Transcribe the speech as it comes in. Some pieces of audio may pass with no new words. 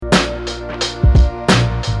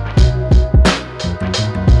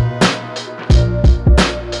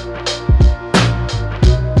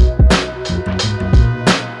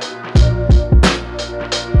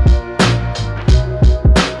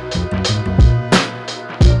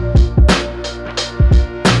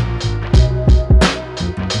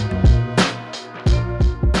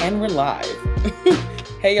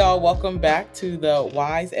Hey y'all, welcome back to the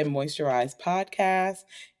Wise and Moisturized podcast.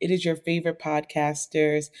 It is your favorite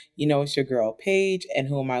podcasters. You know, it's your girl Paige, and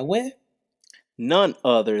who am I with? None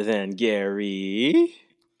other than Gary.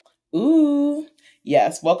 Ooh,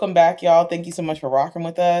 yes, welcome back, y'all. Thank you so much for rocking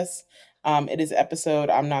with us. It is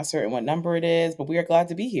episode, I'm not certain what number it is, but we are glad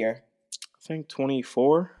to be here. I think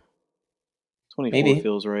 24. 24 Maybe.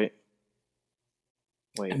 feels right.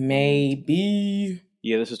 Wait. Maybe.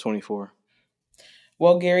 Yeah, this is 24.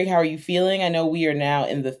 Well, Gary, how are you feeling? I know we are now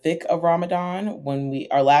in the thick of Ramadan.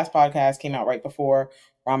 Our last podcast came out right before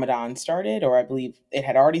Ramadan started, or I believe it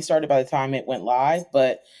had already started by the time it went live.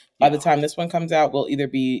 But by the time this one comes out, we'll either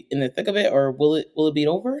be in the thick of it, or will it be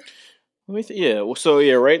over?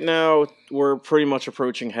 Right now we're pretty much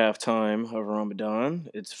approaching halftime of Ramadan.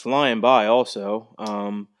 It's flying by,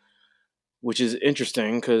 also, which is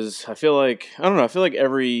interesting because I feel like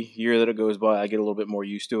every year that it goes by, I get a little bit more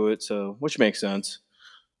used to it. So, which makes sense.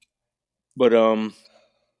 But no,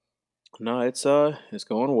 it's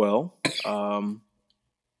going well. And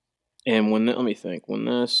let me think. Let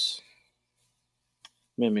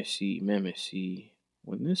me see.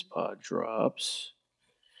 When this pod drops,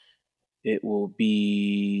 it will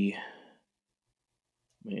be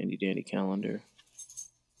my handy dandy calendar.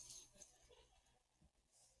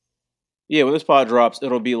 Yeah, when this pod drops,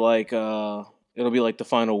 it'll be like the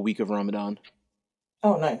final week of Ramadan.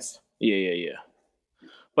 Oh, nice. Yeah.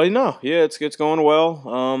 But no, yeah, it's going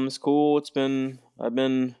well. It's cool. I've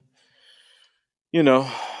been, you know,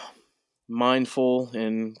 mindful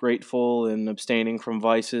and grateful and abstaining from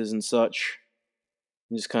vices and such.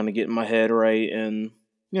 And just kind of getting my head right, and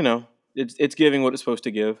it's giving what it's supposed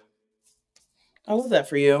to give. I love that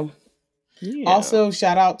for you. Yeah. Also,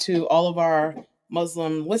 shout out to all of our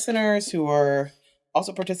Muslim listeners who are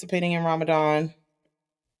also participating in Ramadan.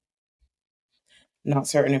 Not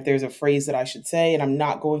certain if there's a phrase that I should say, and I'm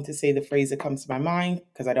not going to say the phrase that comes to my mind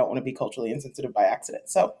because I don't want to be culturally insensitive by accident.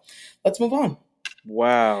 So let's move on.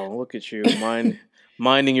 Wow, look at you,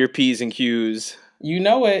 minding your P's and Q's. You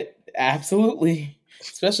know it. Absolutely.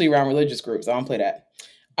 Especially around religious groups. I don't play that.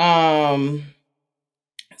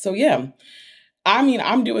 So yeah. I mean,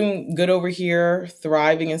 I'm doing good over here,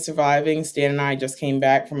 thriving and surviving. Stan and I just came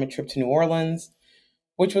back from a trip to New Orleans,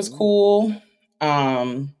 which was cool.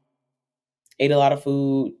 Ate a lot of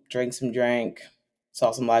food, drank some drink,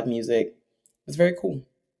 saw some live music. It was very cool.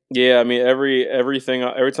 Yeah, I mean every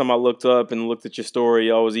time I looked up and looked at your story,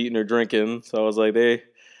 y'all was eating or drinking. So I was like, they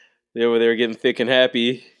were there getting thick and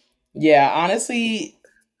happy. Yeah, honestly,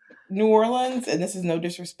 New Orleans, and this is no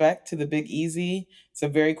disrespect to the Big Easy, it's a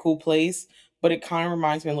very cool place, but it kind of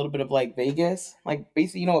reminds me a little bit of like Vegas. Like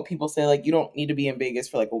basically, you know what people say, like you don't need to be in Vegas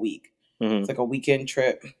for like a week. Mm-hmm. It's like a weekend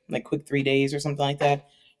trip, like quick 3 days or something like that.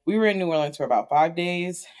 We were in New Orleans for about 5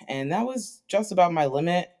 days, and that was just about my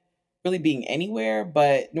limit, really being anywhere.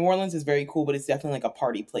 But New Orleans is very cool, but it's definitely like a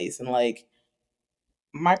party place. And like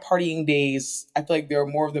my partying days, I feel like there are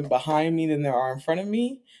more of them behind me than there are in front of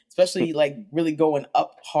me, especially like really going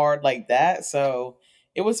up hard like that. So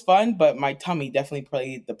it was fun, but my tummy definitely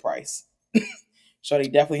paid the price. Shorty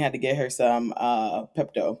definitely had to get her some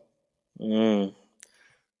Pepto. Mm.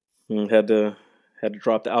 Had to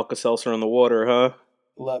drop the Alka-Seltzer in the water, huh?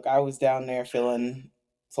 Look, I was down there feeling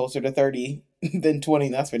closer to 30 than 20,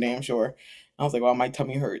 that's for damn sure. I was like, wow, my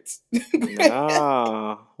tummy hurts.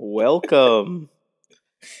 Welcome.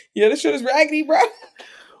 Yeah, this shit is raggedy, bro.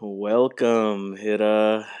 Welcome.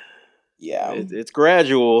 Yeah. It's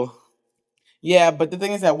gradual. Yeah, but the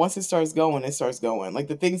thing is that once it starts going, it starts going. Like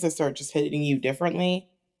the things that start just hitting you differently.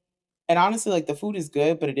 And honestly, like the food is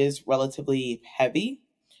good, but it is relatively heavy.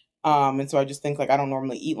 And so I just think like I don't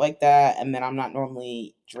normally eat like that, and then I'm not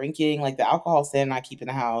normally drinking. Like the alcohol stand I keep in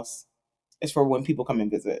the house is for when people come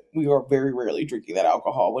and visit. We are very rarely drinking that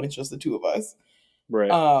alcohol when it's just the two of us.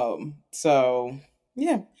 Right. So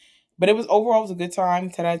yeah. But it was a good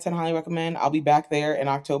time. 10 out of 10, highly recommend. I'll be back there in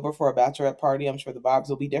October for a bachelorette party. I'm sure the vibes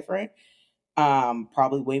will be different.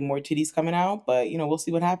 Probably way more titties coming out, but we'll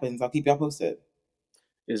see what happens. I'll keep y'all posted.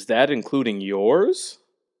 Is that including yours?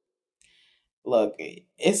 Look,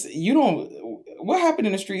 it's you don't. What happened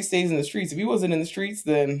in the streets stays in the streets. If you wasn't in the streets,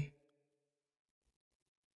 then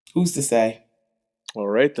who's to say? All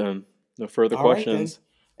right then. No further All right then. questions.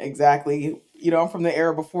 Exactly. I'm from the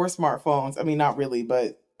era before smartphones. I mean, not really,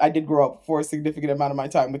 but I did grow up for a significant amount of my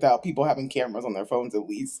time without people having cameras on their phones, at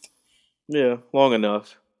least. Yeah, long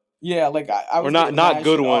enough. Yeah, like I Or was not getting not mad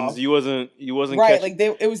good shit ones. off. You wasn't Right, catching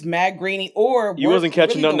like it was mad grainy, or you wasn't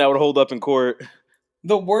catching really nothing that would hold up in court.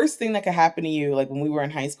 the worst thing that could happen to you, like when we were in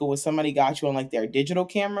high school, was somebody got you on like their digital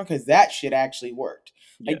camera, because that shit actually worked.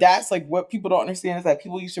 Like Yes. that's like what people don't understand is that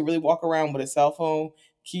people used to really walk around with a cell phone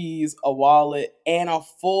keys, a wallet, and a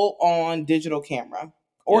full on digital camera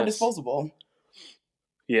or Yes. disposable.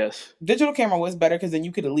 Yes. Digital camera was better because then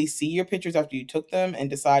you could at least see your pictures after you took them and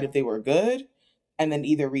decide if they were good and then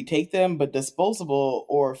either retake them. But disposable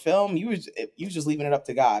or film, you was just leaving it up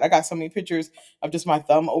to God. I got so many pictures of just my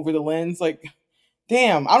thumb over the lens. Like,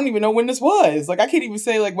 damn, I don't even know when this was. Like, I can't even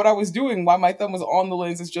say like what I was doing while my thumb was on the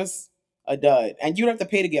lens. It's just a dud. And you'd have to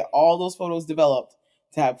pay to get all those photos developed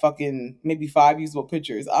to have fucking maybe 5 usable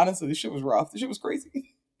pictures. Honestly, this shit was rough. This shit was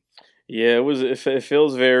crazy. Yeah, it was. It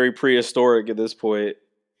feels very prehistoric at this point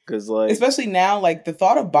because, like, Especially now, like the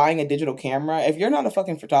thought of buying a digital camera, if you're not a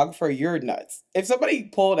fucking photographer, you're nuts. If somebody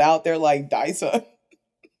pulled out their like Dyson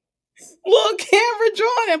little camera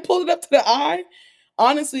John and pulled it up to the eye,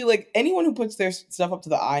 honestly, like anyone who puts their stuff up to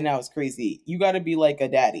the eye now is crazy. You got to be like a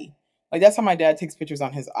daddy. Like that's how my dad takes pictures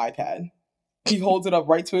on his iPad. He holds it up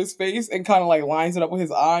right to his face and kind of like lines it up with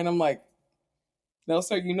his eye, and I'm like, no,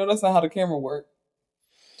 sir, you know that's not how the camera works.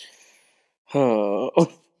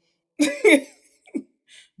 oh,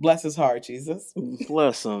 Bless his heart, Jesus.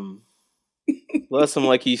 bless him, bless him,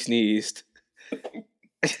 like he sneezed.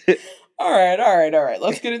 All right, all right, all right.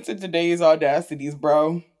 Let's get into today's audacities,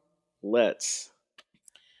 bro. Let's.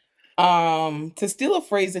 To steal a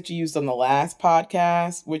phrase that you used on the last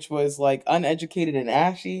podcast, which was like uneducated and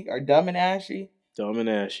ashy or dumb and ashy. Dumb and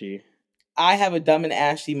ashy. I have a dumb and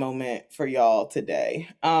ashy moment for y'all today.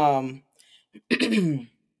 If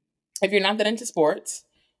you're not that into sports,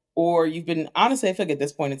 or you've been honestly, I feel like at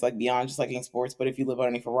this point it's like beyond just liking sports, but if you live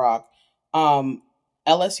underneath a rock, um,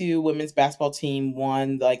 LSU women's basketball team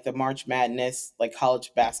won like the March Madness like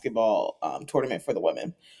college basketball tournament for the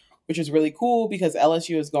women, which is really cool because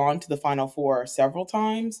LSU has gone to the Final Four several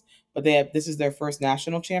times, but this is their first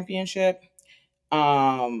national championship.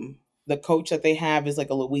 The coach that they have is like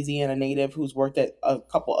a Louisiana native who's worked at a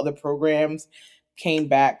couple other programs, came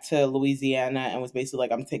back to Louisiana and was basically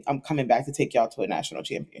like, I'm coming back to take y'all to a national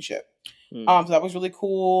championship. So that was really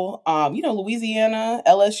cool. Louisiana,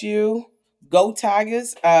 LSU, go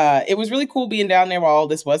Tigers. It was really cool being down there while all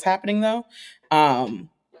this was happening though.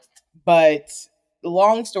 But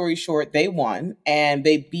long story short, they won and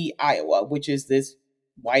they beat Iowa, which is this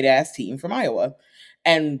white ass team from Iowa.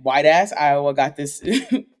 And white ass Iowa got this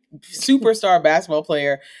superstar basketball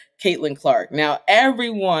player, Caitlin Clark. Now,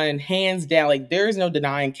 everyone, hands down, like there is no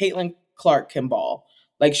denying Caitlin Clark can ball.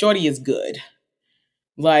 Like, Shorty is good.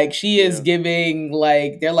 Like, she is Yeah. giving,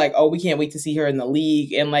 like, they're like, oh, we can't wait to see her in the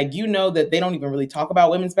league. And, like, you know that they don't even really talk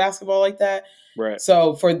about women's basketball like that. Right.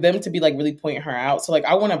 So for them to be, like, really pointing her out. So, like,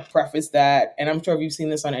 I want to preface that. And I'm sure if you've seen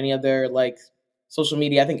this on any other, like, social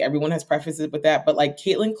media, I think everyone has prefaced it with that. But, like,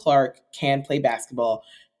 Caitlin Clark can play basketball,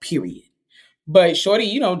 period. But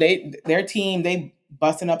Shorty, their team, they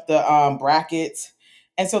busting up the brackets.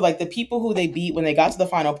 And so like the people who they beat when they got to the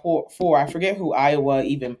final four, I forget who Iowa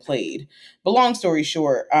even played. But long story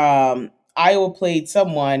short, Iowa played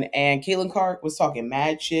someone and Caitlin Clark was talking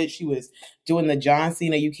mad shit. She was doing the John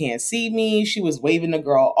Cena, you can't see me. She was waving the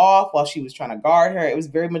girl off while she was trying to guard her. It was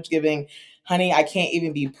very much giving, honey, I can't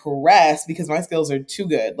even be pressed because my skills are too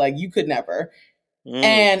good. Like you could never.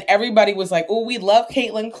 And everybody was like, "Oh, we love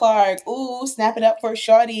Caitlin Clark. Ooh, snap it up for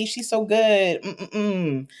Shawty. She's so good."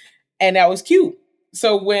 Mm-mm-mm. And that was cute.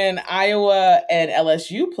 So when Iowa and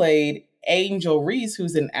LSU played, Angel Reese,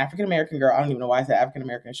 who's an African American girl, I don't even know why I said African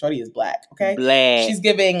American. Shawty is black. Okay, Black. she's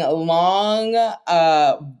giving long,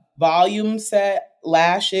 volume set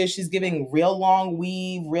lashes. She's giving real long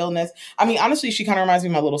weave, realness. I mean, honestly, she kind of reminds me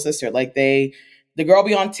of my little sister. Like the girl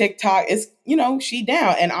be on TikTok. It's she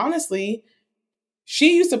down. And honestly,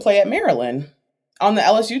 she used to play at Maryland. On the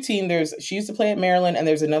LSU team, she used to play at Maryland, and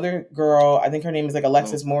there's another girl, I think her name is like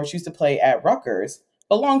Alexis Moore. She used to play at Rutgers.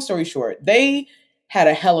 But long story short, they had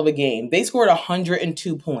a hell of a game. They scored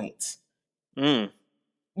 102 points,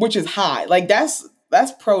 which is high. Like that's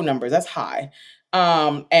pro numbers. That's high.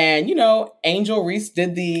 And Angel Reese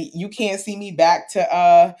did the "you can't see me" back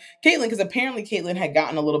to Caitlin, because apparently Caitlin had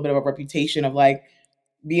gotten a little bit of a reputation of like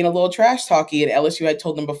being a little trash talky, and LSU had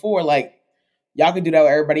told them before, like, y'all could do that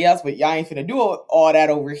with everybody else, but y'all ain't finna do all that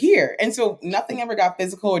over here. And so nothing ever got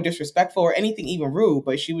physical or disrespectful or anything even rude,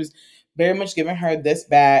 but she was very much giving her this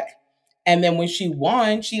back. And then when she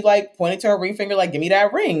won, she like pointed to her ring finger, like, give me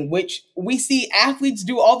that ring, which we see athletes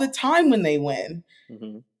do all the time when they win.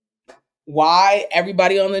 Mm-hmm. Why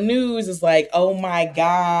everybody on the news is like, oh my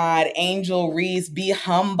God, Angel Reese, be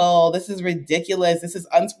humble. This is ridiculous. This is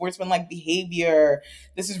unsportsmanlike behavior.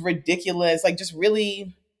 This is ridiculous. Like, just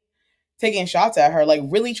really taking shots at her, like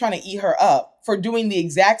really trying to eat her up for doing the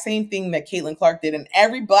exact same thing that Caitlin Clark did. And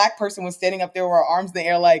every black person was standing up there with her arms in the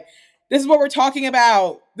air like, This is what we're talking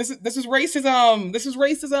about. This is racism. This is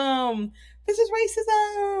racism. This is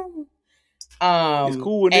racism. It's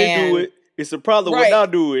cool when they do And it. It's a problem when right. I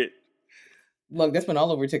do it. Look, that's been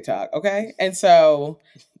all over TikTok. Okay. And so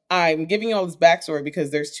I'm giving you all this backstory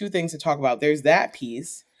because there's two things to talk about. There's that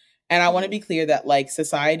piece. And I want to Mhm. be clear that like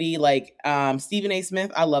society, like Stephen A.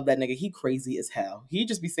 Smith, I love that nigga. He crazy as hell. He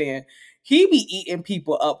just be saying, he be eating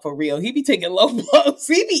people up for real. He be taking low blows.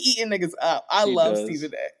 He be eating niggas up. I He love does.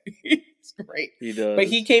 Stephen A. He's great. He But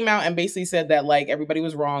he does. came out and basically said that like everybody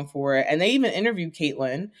was wrong for it. And they even interviewed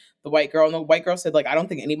Caitlyn, the white girl, and the white girl said, like, I don't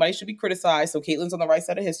think anybody should be criticized. So Caitlyn's on the right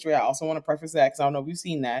side of history. I also want to preface that because I don't know if you've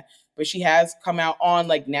seen that. But she has come out on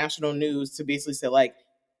like national news to basically say, like,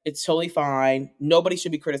 it's totally fine. Nobody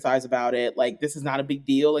should be criticized about it. Like, this is not a big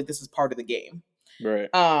deal. Like, this is part of the game. Right.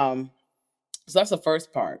 So that's the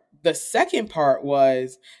first part. The second part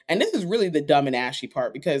was, and this is really the dumb and ashy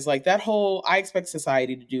part because like that whole I expect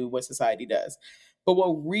society to do what society does. But what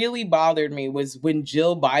really bothered me was when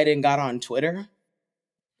Jill Biden got on Twitter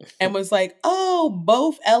and was like, "Oh,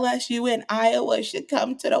 both LSU and Iowa should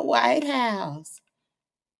come to the White House."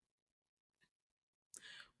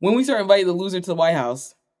 When we start inviting the loser to the White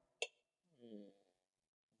House,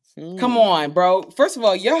 come on, bro. First of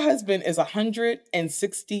all, your husband is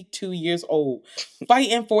 162 years old,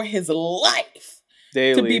 fighting for his life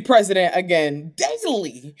to be Daily. president again,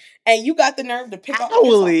 daily. And you got the nerve to piss off the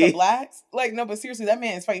Hourly. blacks? Like, no, but seriously, that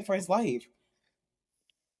man is fighting for his life.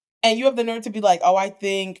 And you have the nerve to be like, oh, I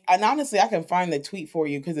think, and honestly, I can find the tweet for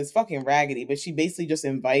you because it's fucking raggedy, but she basically just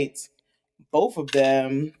invites both of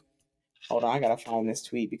them. Hold on, I gotta find this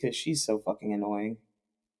tweet because she's so fucking annoying.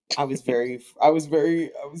 I was very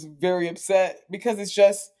upset because it's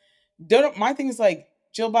just, don't, my thing is like,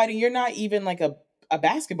 Jill Biden, you're not even like a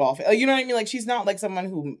basketball fan. You know what I mean? Like, she's not like someone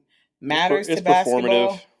who matters It's to performative.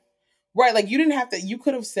 basketball. Right. Like, you didn't have to, you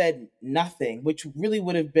could have said nothing, which really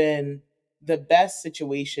would have been the best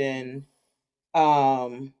situation.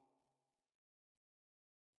 Um,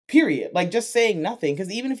 Period. Like, just saying nothing.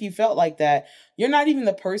 Because even if you felt like that, you're not even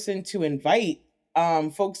the person to invite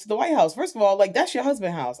folks to the White House. First of all, like, that's your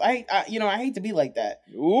husband's house. I hate to be like that.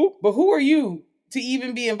 Ooh. But who are you to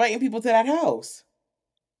even be inviting people to that house?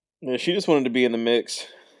 Yeah, she just wanted to be in the mix.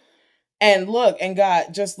 And look, and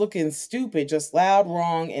got just looking stupid, just loud,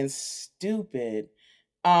 wrong, and stupid.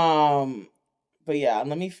 Um, but yeah,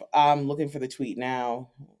 I'm looking for the tweet now.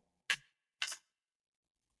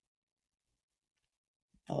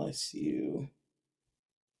 LSU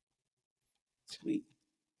tweet.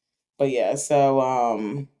 But yeah,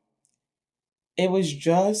 so it was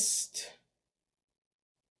just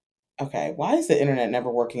okay. Why is the internet never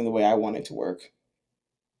working the way I want it to work?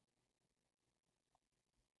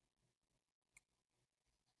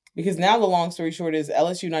 Because now the long story short is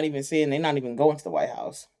LSU not even saying they're not even going to the White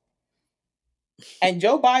House. And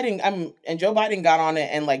Joe Biden got on it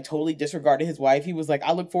and like totally disregarded his wife. He was like,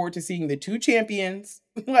 I look forward to seeing the two champions.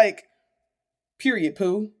 Like, period,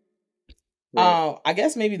 poo. Right. I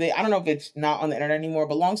guess maybe I don't know if it's not on the internet anymore,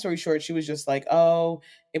 but long story short, she was just like, oh,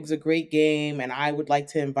 it was a great game, and I would like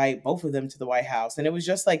to invite both of them to the White House. And it was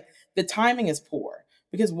just like the timing is poor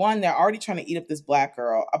because one, they're already trying to eat up this black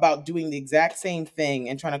girl about doing the exact same thing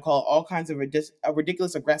and trying to call all kinds of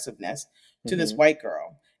ridiculous aggressiveness to this Mm-hmm. white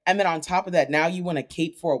girl. And then on top of that, now you want to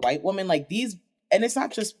cape for a white woman. Like these, and it's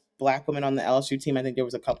not just black women on the LSU team. I think there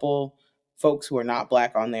was a couple folks who are not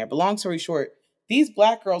black on there. But long story short, these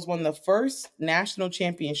black girls won the first national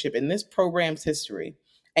championship in this program's history.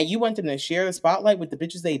 And you want them to share the spotlight with the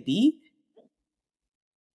bitches they beat?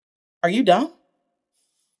 Are you dumb?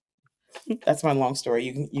 That's my long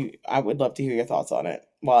story. I would love to hear your thoughts on it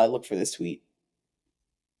while I look for this tweet.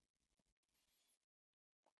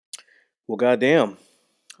 Well, goddamn.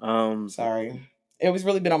 Um, Sorry. It was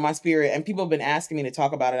really been on my spirit, and people have been asking me to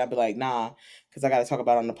talk about it. I'd be like, nah, because I got to talk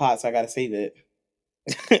about it on the pod, so I got to save it.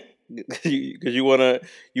 because you want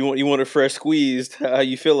a fresh squeezed. How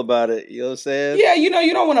you feel about it? You know what I'm saying? Yeah, you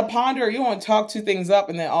don't want to ponder, you don't want to talk two things up,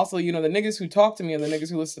 and then also, the niggas who talk to me are the niggas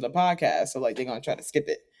who listen to the podcast, so like they're gonna try to skip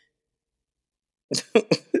it.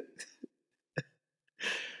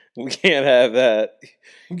 We can't have that.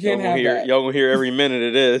 We can't have that. Y'all gonna hear every minute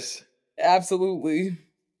of this. Absolutely.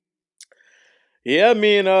 Yeah, I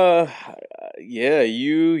mean, yeah,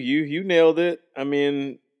 you nailed it. I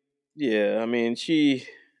mean, yeah, I mean,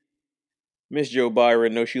 Miss Joe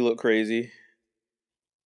Byron, no, she looked crazy.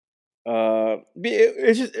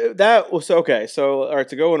 It's just that was okay. So, all right,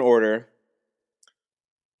 to go in order.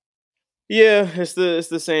 Yeah, it's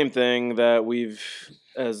the same thing that we've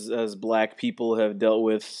as black people have dealt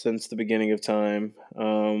with since the beginning of time.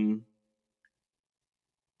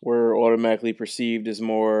 We're automatically perceived as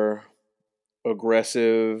more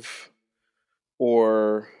aggressive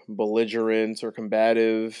or belligerent or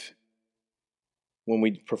combative when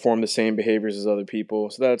we perform the same behaviors as other people.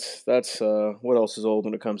 So that's what else is old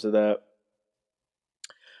when it comes to that.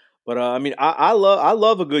 But I mean, I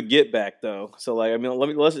love a good get back though. So like, I mean,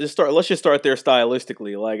 let's just start there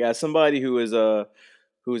stylistically. Like as somebody who is a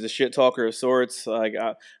shit talker of sorts.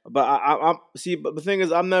 I'm see, but the thing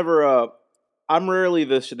is, I'm rarely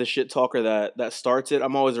the shit talker that starts it.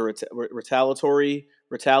 I'm always a retaliatory,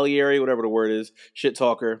 whatever the word is, shit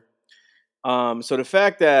talker. So the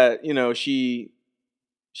fact that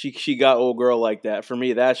she got old girl like that, for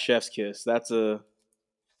me, that's chef's kiss. That's a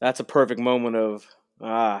perfect moment of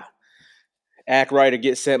ah act right or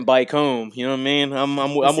get sent bike home. You know what I mean? I'm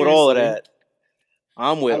with all of Seriously, that.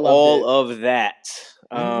 I'm I with loved all it. of that.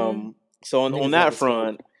 Mm-hmm. So on Niggas that love a scoop.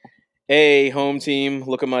 front, a home team,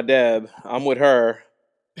 look at my Deb. I'm with her.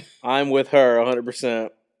 I'm with her 100%.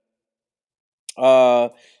 Uh,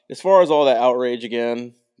 as far as all that outrage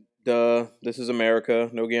again, duh, this is America,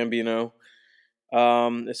 no Gambino.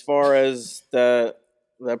 As far as that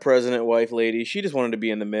president wife lady, she just wanted to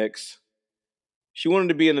be in the mix. She wanted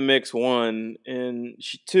to be in the mix one, and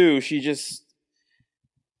two, she just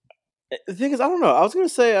the thing is, I don't know. I was gonna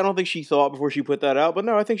say I don't think she thought before she put that out, but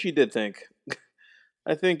no, I think she did think.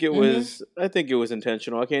 I think it Mm-hmm. was. I think it was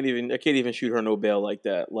intentional. I can't even shoot her no bail like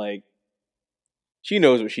that. Like she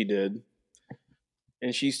knows what she did,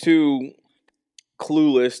 and she's too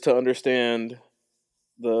clueless to understand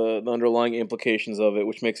the underlying implications of it,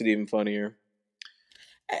 which makes it even funnier.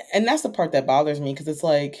 And that's the part that bothers me because it's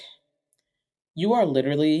like you are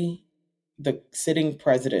literally the sitting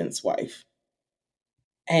president's wife,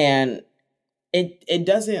 and it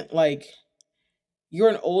doesn't like you're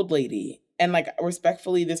an old lady, and like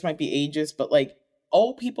respectfully, this might be ageist, but like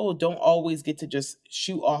old people don't always get to just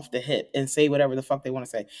shoot off the hip and say whatever the fuck they want to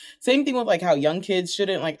say. Same thing with like how young kids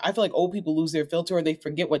shouldn't like. I feel like old people lose their filter or they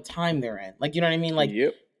forget what time they're in. Like you know what I mean?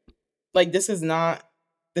 Yep. Like this is not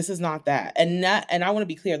that. And I want to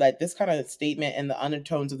be clear that this kind of statement and the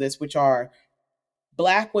undertones of this, which are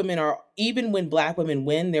black women are even when black women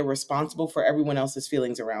win, they're responsible for everyone else's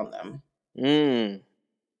feelings around them. Mm.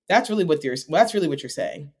 That's really what you're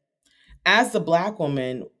saying. As the black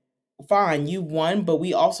woman, fine, you won, but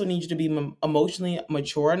we also need you to be emotionally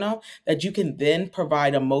mature enough that you can then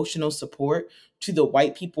provide emotional support to the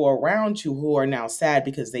white people around you who are now sad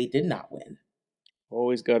because they did not win.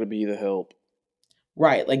 Always got to be the help.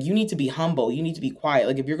 Right. Like you need to be humble. You need to be quiet.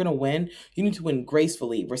 Like if you're going to win, you need to win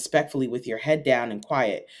gracefully, respectfully with your head down and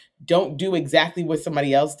quiet. Don't do exactly what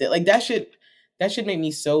somebody else did. Like that should make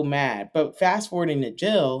me so mad. But fast forwarding to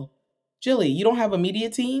Jilly, you don't have a media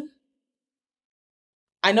team?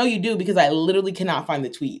 I know you do because I literally cannot find the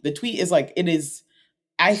tweet. The tweet is like it is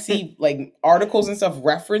I see like articles and stuff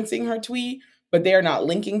referencing her tweet, but they are not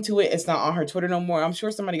linking to it. It's not on her Twitter no more. I'm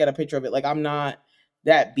sure somebody got a picture of it. Like I'm not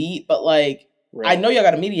that beat, but like I Right. know y'all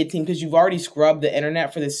got a media team because you've already scrubbed the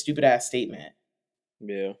internet for this stupid ass statement.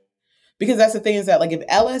 Yeah. Because that's the thing is that like if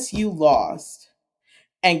LSU lost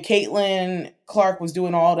and Caitlin Clark was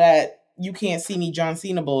doing all that you can't see me John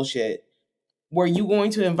Cena bullshit, were you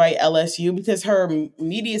going to invite LSU? Because her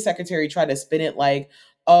media secretary tried to spin it like,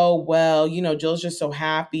 oh, well, Jill's just so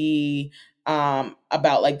happy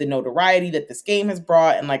about like the notoriety that this game has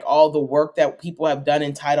brought and like all the work that people have done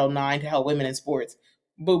in Title IX to help women in sports.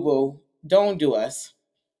 Boo boo, don't do us.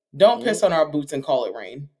 Don't piss Mm. on our boots and call it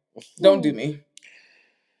rain. Don't do me.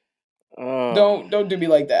 Oh. Don't do me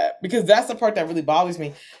like that because that's the part that really bothers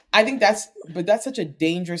me. I think that's such a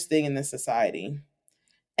dangerous thing in this society.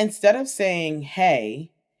 Instead of saying,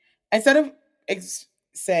 hey, instead of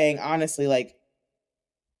saying honestly like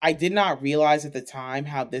I did not realize at the time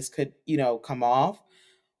how this could come off,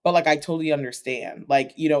 but like I totally understand,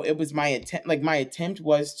 like it was my attempt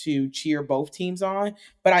was to cheer both teams on,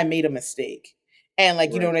 but I made a mistake. And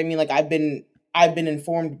like Right. what I mean, like I've been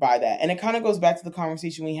informed by that, and it kind of goes back to the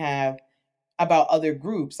conversation we have about other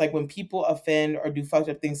groups. Like when people offend or do fucked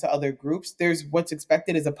up things to other groups, there's what's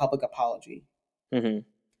expected is a public apology. Hmm.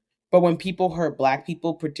 But when people hurt black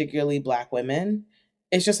people, particularly black women,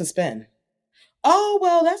 it's just a spin. Oh,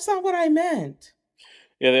 well, that's not what I meant.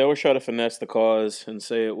 Yeah, they always try to finesse the cause and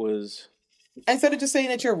say it was. Instead of just saying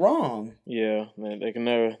that you're wrong. Yeah, they can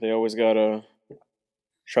never. They always gotta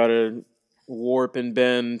try to warp and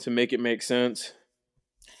bend to make it make sense.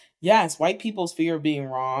 Yes, white people's fear of being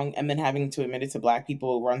wrong and then having to admit it to black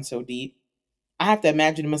people runs so deep. I have to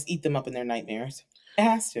imagine it must eat them up in their nightmares. It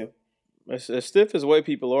has to. As stiff as white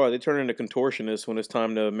people are, they turn into contortionists when it's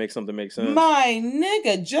time to make something make sense. My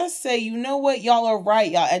nigga, just say, you know what? Y'all are right.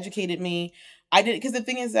 Y'all educated me. I did, because the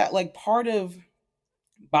thing is that, like, part of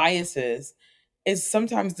biases is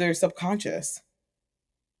sometimes they're subconscious.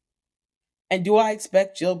 And do I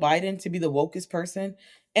expect Jill Biden to be the wokest person?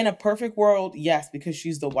 In a perfect world, yes, because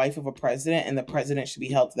she's the wife of a president and the president should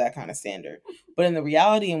be held to that kind of standard. But in the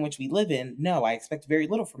reality in which we live in, no, I expect very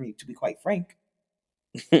little from you, to be quite frank.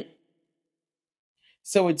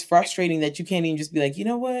 So it's frustrating that you can't even just be like, you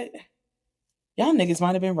know what? Y'all niggas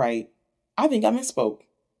might have been right. I think I misspoke.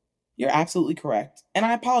 You're absolutely correct. And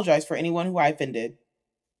I apologize for anyone who I offended.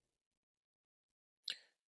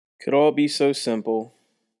 Could all be so simple.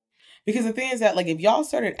 Because the thing is that, like, if y'all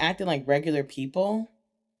started acting like regular people,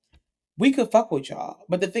 we could fuck with y'all.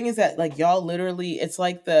 But the thing is that, like, y'all literally, it's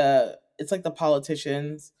like the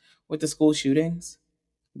politicians with the school shootings.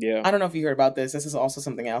 Yeah. I don't know if you heard about this. This is also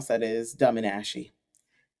something else that is dumb and ashy.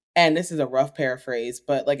 And this is a rough paraphrase,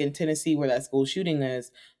 but like in Tennessee, where that school shooting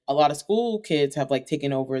is, a lot of school kids have like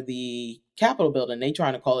taken over the Capitol building. They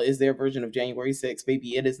trying to call it is their version of January 6th.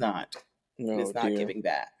 Baby, it is not. It Oh is not dear. giving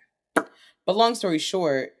that. But long story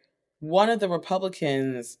short, one of the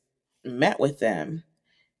Republicans met with them.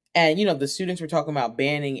 And, the students were talking about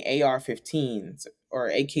banning AR-15s or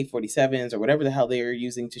AK-47s or whatever the hell they were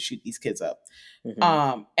using to shoot these kids up.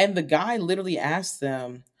 Hmm. And the guy literally asked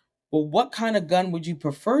them, well, what kind of gun would you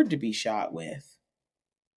prefer to be shot with?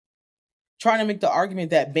 Trying to make the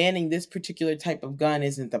argument that banning this particular type of gun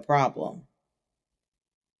isn't the problem.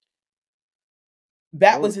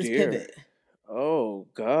 That Oh was his dear. pivot. Oh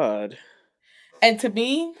God. And to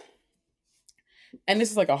me, and this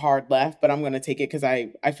is like a hard left, but I'm going to take it because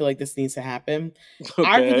I feel like this needs to happen.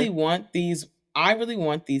 I really Okay. want these I really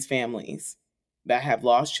want these families that have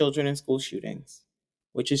lost children in school shootings,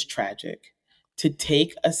 which is tragic, to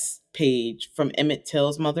take a page from Emmett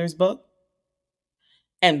Till's mother's book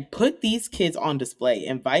and put these kids on display.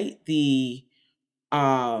 Invite the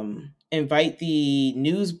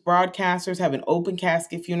news broadcasters, have an open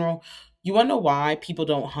casket funeral. You want to know why people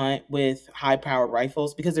don't hunt with high powered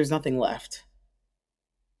rifles? Because there's nothing left.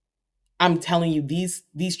 I'm telling you, these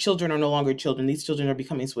children are no longer children. These children are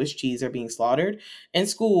becoming Swiss cheese. They're being slaughtered in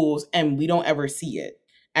schools, and we don't ever see it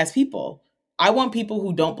as people. I want people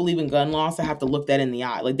who don't believe in gun laws to have to look that in the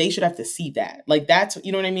eye. Like they should have to see that. Like that's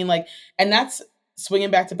you know what I mean. Like, and that's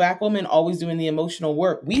swinging back to Black women always doing the emotional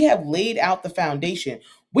work. We have laid out the foundation.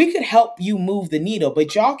 We could help you move the needle,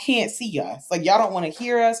 but y'all can't see us. Like y'all don't want to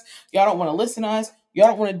hear us. Y'all don't want to listen to us. Y'all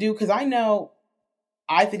don't want to do because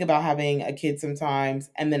I think about having a kid sometimes,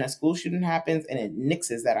 and then a school shooting happens and it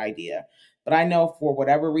nixes that idea. But I know for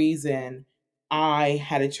whatever reason, I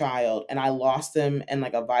had a child and I lost them in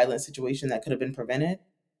like a violent situation that could have been prevented.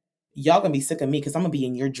 Y'all gonna be sick of me because I'm gonna be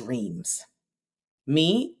in your dreams.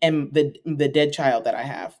 Me and the dead child that I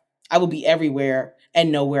have. I will be everywhere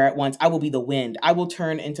and nowhere at once. I will be the wind. I will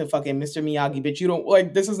turn into fucking Mr. Miyagi, bitch. You don't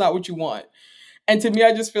like this is not what you want. And to me,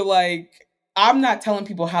 I just feel like I'm not telling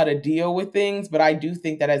people how to deal with things, but I do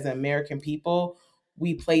think that as American people,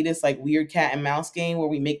 we play this like weird cat and mouse game where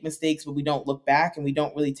we make mistakes, but we don't look back and we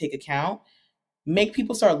don't really take account. Make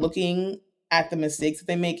people start looking at the mistakes that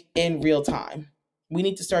they make in real time. We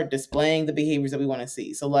need to start displaying the behaviors that we want to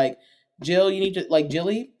see. So, like, Jill, you need to, like,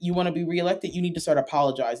 Jilly, you want to be reelected, you need to start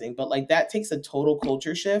apologizing. But, like, that takes a total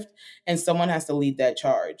culture shift, and someone has to lead that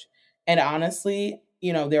charge. And honestly,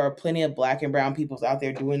 there are plenty of Black and brown peoples out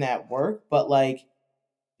there doing that work, but, like,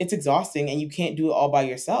 it's exhausting and you can't do it all by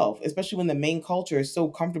yourself, especially when the main culture is so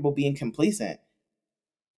comfortable being complacent.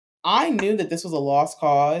 I knew that this was a lost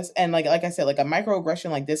cause, and like I said, like a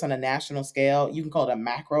microaggression like this on a national scale, you can call it a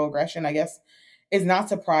macroaggression, I guess, is not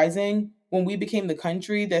surprising when we became the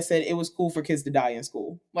country that said it was cool for kids to die in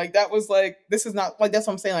school. Like that was like this is not like that's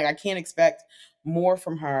what I'm saying. Like I can't expect more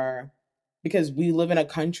from her because we live in a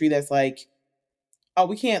country that's like, oh,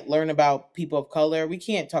 we can't learn about people of color. We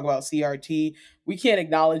can't talk about CRT. We can't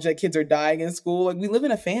acknowledge that kids are dying in school. Like we live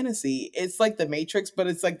in a fantasy. It's like the Matrix, but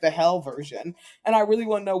it's like the hell version. And I really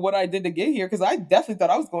want to know what I did to get here because I definitely thought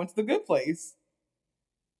I was going to the good place.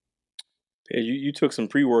 Hey, you took some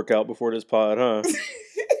pre-workout before this pod, huh?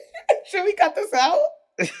 Should we cut this out?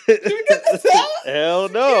 Should we cut this out? Hell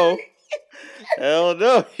no. Hell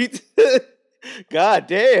no. God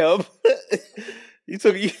damn. You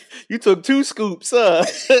took two scoops, huh?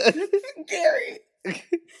 Gary.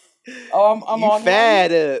 Oh, I'm You on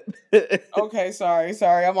fat one. up. Okay, sorry.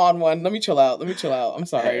 I'm on one. Let me chill out. I'm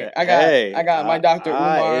sorry. I got I Hey, got my Dr.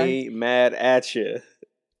 I Umar. ain't mad at you.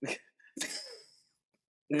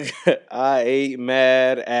 I ain't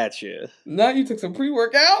mad at you. Now you took some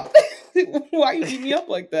pre-workout? Why you beat me up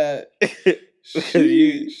like that? because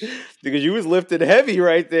you Sheesh. because you was lifting heavy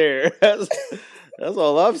right there. That's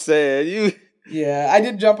all I'm saying. Yeah, I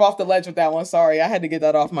did jump off the ledge with that one. Sorry, I had to get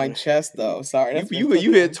that off my chest though. Sorry, You that's been you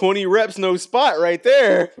you hit cooking. 20 reps, no spot right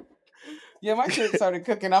there. Yeah, my shit started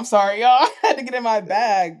cooking. I'm sorry, y'all. I had to get in my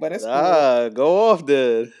bag, but it's cool. Go off,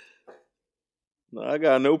 dude. I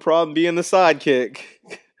got no problem being the sidekick.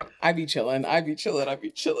 I be chilling. I be chilling. I be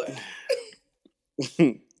chilling.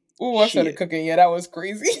 Ooh, I started Shit. cooking. Yeah, that was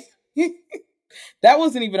crazy. That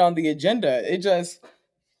wasn't even on the agenda. It just,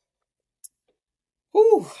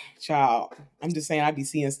 whew, child. I'm just saying, I be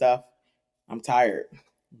seeing stuff. I'm tired.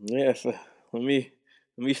 Yes. Let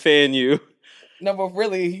me fan you. No, but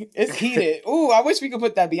really, it's heated. Ooh, I wish we could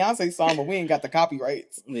put that Beyonce song, but we ain't got the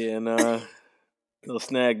copyrights. Yeah, nah. They'll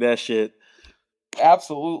snag that shit.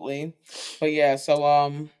 Absolutely. But yeah, so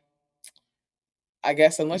I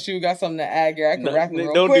guess unless you got something to add here, I can No, wrap it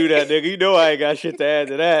real don't do quick. that, nigga. You know I ain't got shit to add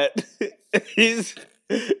to that. He's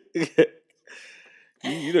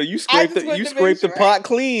you I scraped just the wanted you to make scraped the sure. pot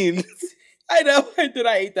clean. I know. I did.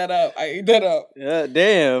 I ate that up. I ate that up. Yeah,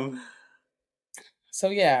 damn. So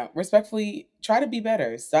yeah, respectfully, try to be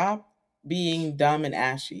better. Stop being dumb and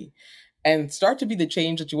ashy, and start to be the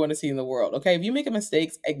change that you want to see in the world. Okay, if you make a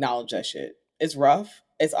mistake, acknowledge that shit. It's rough.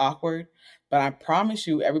 It's awkward, but I promise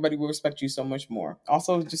you, everybody will respect you so much more.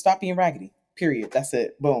 Also, just stop being raggedy. Period. That's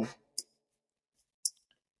it. Boom.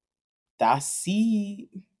 That's it.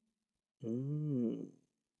 Mm.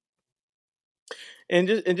 And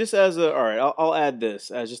just as a all right, I'll add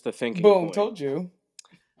this as just a thinking Boom. point. Told you.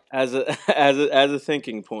 As a as a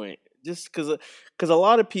thinking point. Just because a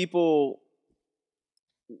lot of people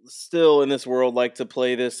still in this world like to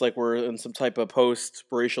play this like we're in some type of post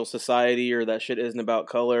racial society or that shit isn't about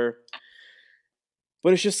color.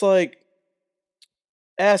 But it's just like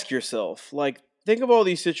ask yourself, like think of all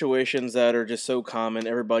these situations that are just so common,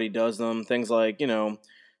 everybody does them. Things like,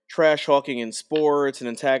 trash talking in sports and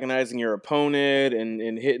antagonizing your opponent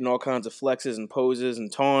and hitting all kinds of flexes and poses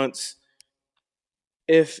and taunts.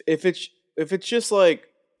 If it's just like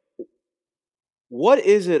what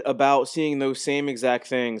is it about seeing those same exact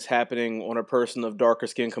things happening on a person of darker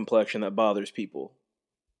skin complexion that bothers people?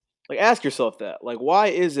 Like ask yourself that. Like why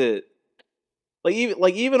is it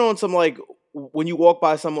even on some like when you walk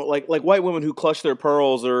by someone like white women who clutch their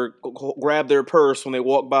pearls or grab their purse when they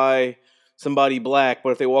walk by somebody black, but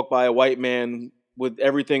if they walk by a white man with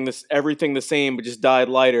everything the same but just dyed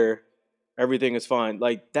lighter, everything is fine.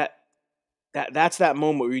 Like that's that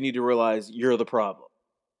moment where you need to realize you're the problem.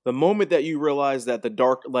 The moment that you realize that the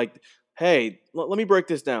dark like hey, let me break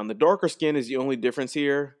this down. The darker skin is the only difference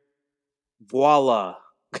here. Voila.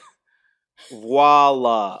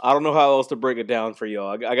 Voila. I don't know how else to break it down for y'all.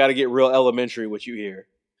 I got to get real elementary with you here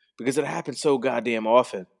because it happens so goddamn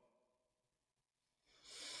often.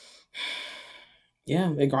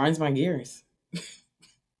 Yeah, it grinds my gears.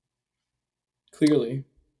 Clearly.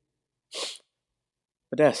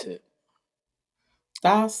 But that's it.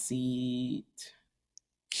 That's it.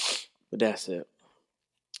 But that's it.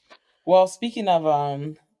 Well, speaking of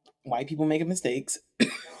white people making mistakes,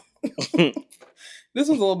 this was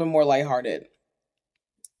a little bit more lighthearted.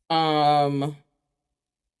 Um,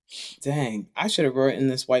 dang, I should have written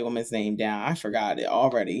this white woman's name down. I forgot it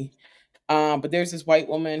already. But there's this white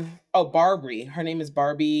woman. Oh, Barbie. Her name is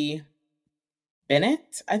Barbie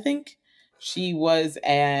Bennett, I think. She was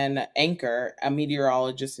an anchor, a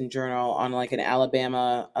meteorologist and journal on like an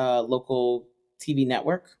Alabama local TV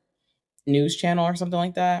network, news channel or something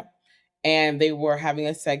like that. And they were having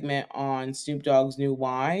a segment on Snoop Dogg's new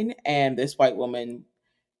wine, and this white woman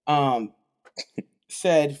um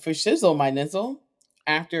said for shizzle my nizzle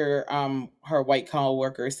after her white collar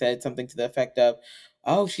worker said something to the effect of,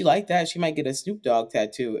 "Oh, she liked that. She might get a Snoop Dogg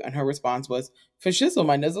tattoo." And her response was, "For shizzle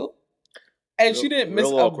my nizzle." And she real, didn't miss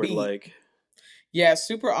real a awkward. beat. Like, Yeah,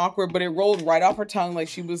 super awkward, but it rolled right off her tongue. Like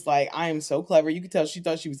she was like, "I am so clever." You could tell she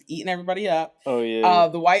thought she was eating everybody up. oh yeah,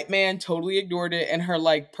 The white man totally ignored it, and her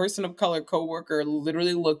like person of color coworker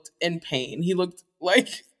literally looked in pain. He looked like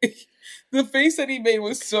the face that he made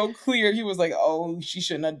was so clear. He was like, "Oh, she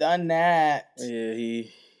shouldn't have done that." yeah.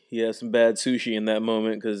 He had some bad sushi in that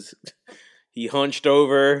moment because he hunched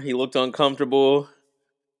over. He looked uncomfortable.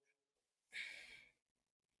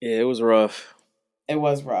 Yeah, it was rough. It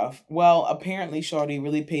was rough. Well, apparently, Shorty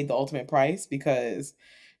really paid the ultimate price because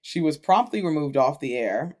she was promptly removed off the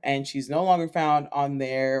air and she's no longer found on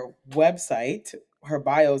their website. Her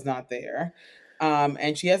bio's not there.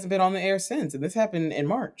 And she hasn't been on the air since. And this happened in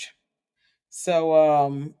March.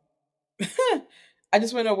 So, I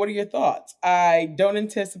just want to know, what are your thoughts? I don't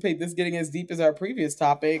anticipate this getting as deep as our previous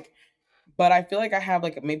topic, but I feel like I have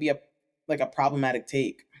like maybe a problematic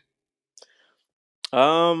take.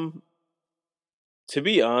 Um, to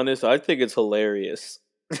be honest, I think it's hilarious.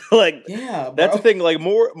 Like Yeah, that's the bro. thing. Like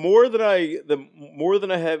more than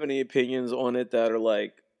I have any opinions on it that are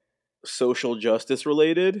like social justice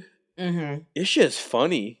related. Hmm. It's just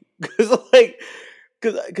funny because like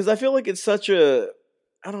because I feel like it's such a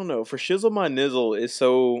I don't know for shizzle my nizzle is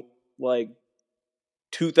so like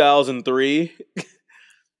 2003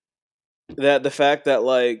 that the fact that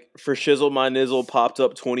like for shizzle my nizzle popped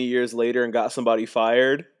up 20 years later and got somebody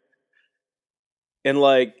fired and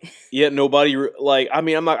like yet nobody like I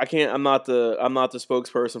mean I'm not the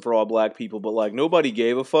spokesperson for all black people but like nobody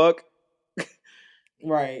gave a fuck.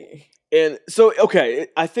 Right. And so, okay,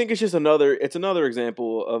 I think it's another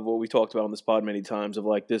example of what we talked about on this pod many times of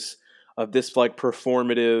this like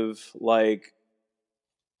performative like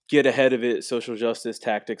get ahead of it social justice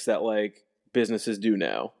tactics that like businesses do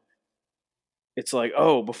now. It's like,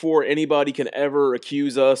 oh, before anybody can ever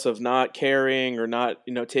accuse us of not caring or not,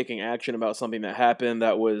 taking action about something that happened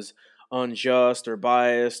that was unjust or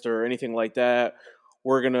biased or anything like that,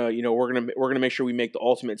 we're gonna make sure we make the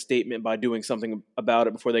ultimate statement by doing something about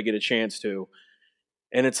it before they get a chance to.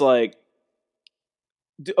 And it's like,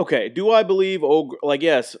 okay, do I believe? Oh, like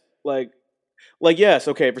yes, yes.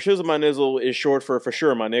 Okay, for shizzle my nizzle is short for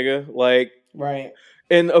sure, my nigga. Like, Right.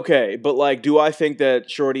 and okay, but like, do I think that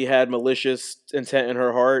Shorty had malicious intent in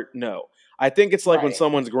her heart? No. I think it's like when Right.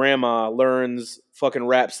 someone's grandma learns fucking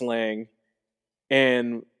rap slang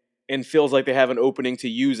and feels like they have an opening to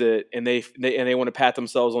use it, and they want to pat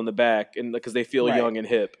themselves on the back and because they feel Right. young and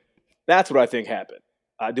hip. That's what I think happened.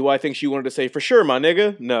 Do I think she wanted to say for sure, my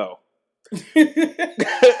nigga? No.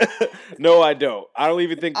 No, I don't. I don't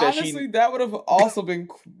even think that she. Honestly, that would have also been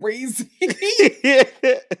crazy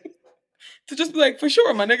to just be like, for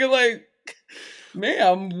sure, my nigga, like,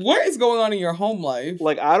 ma'am, what is going on in your home life?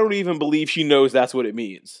 Like, I don't even believe she knows that's what it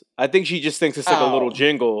means. I think she just thinks it's like a little Oh.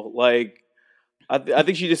 jingle. Like, I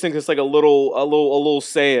think she just thinks it's like a little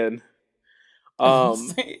saying.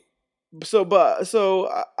 Um.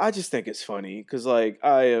 I just think it's funny because like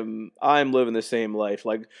I am living the same life.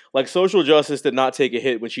 Like social justice did not take a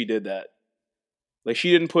hit when she did that. Like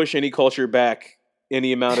she didn't push any culture back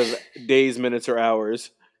any amount of days, minutes, or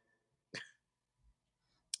hours.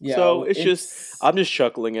 So Yo, it's just it's I'm just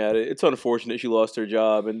chuckling at it. It's unfortunate she lost her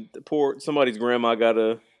job and the poor somebody's grandma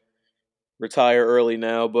gotta retire early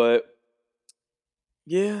now, but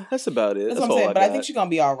yeah, that's about it. that's what That's I'm all saying. I But I think got. she's gonna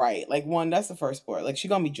be all right. Like, one, that's the first part. Like, she's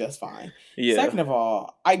gonna be just fine. Yeah. Second of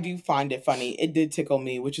all, I do find it funny. It did tickle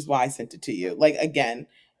me, which is why I sent it to you. Like, again,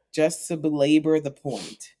 just to belabor the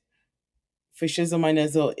point, for shizzle my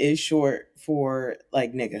nizzle is short for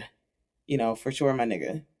like nigga. For sure, my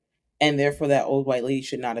nigga. And therefore that old white lady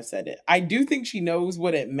should not have said it. I do think she knows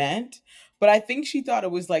what it meant, but I think she thought it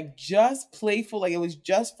was like just playful, like it was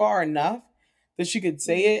just far enough that she could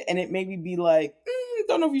say it, and it made me be like,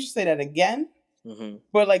 don't know if you should say that again. Mm-hmm.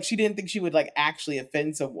 But like she didn't think she would like actually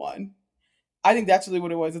offend someone. I think that's really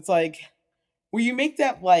what it was. It's like where you make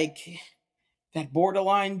that like that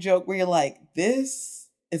borderline joke where you're like, this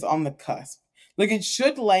is on the cusp. Like it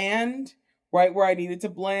should land right where I need it to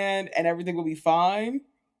land and everything will be fine.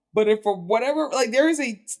 But if for whatever like there is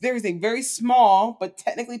a very small but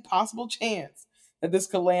technically possible chance that this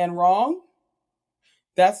could land wrong,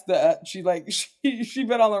 that's the she like she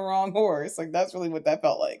bet on the wrong horse. Like that's really what that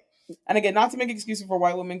felt like. And again, not to make excuses for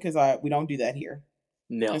white women because we don't do that here.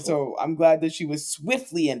 And No. so I'm glad that she was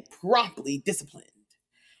swiftly and promptly disciplined.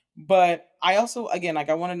 But I also, again, like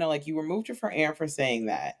I want to know, like you removed her from air for saying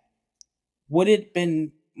that. Would it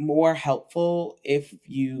been more helpful if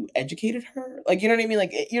you educated her? Like, you know what I mean?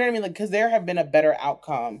 Like, you know what I mean? Like, because there have been a better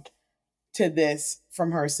outcome to this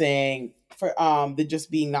from her saying for than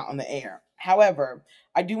just being not on the air. However,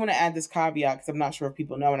 I do want to add this caveat because I'm not sure if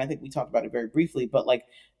people know, and I think we talked about it very briefly. But like,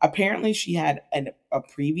 apparently, she had a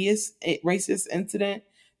previous racist incident.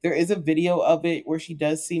 There is a video of it where she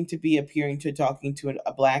does seem to be appearing to talking to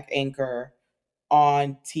a black anchor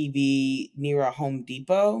on TV near a Home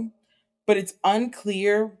Depot, but it's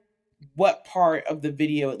unclear what part of the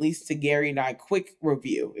video, at least to Gary and I, quick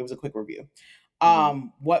review. It was a quick review. Mm-hmm.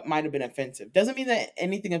 What might have been offensive. Doesn't mean that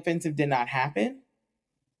anything offensive did not happen,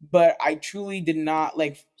 but I truly did not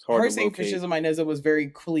like It's hard her to saying locate. fascism my nizza was very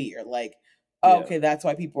clear. Like, oh, Yeah. okay, that's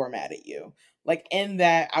why people are mad at you. Like in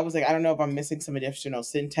that, I was like, I don't know if I'm missing some additional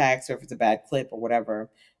syntax or if it's a bad clip or whatever.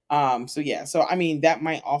 So yeah, so I mean that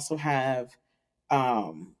might also have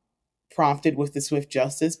um prompted with the swift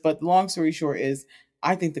justice. But the long story short is,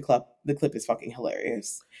 I think the clip is fucking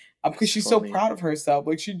hilarious. Because It's she's so funny. proud of herself.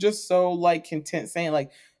 Like she's just so like content saying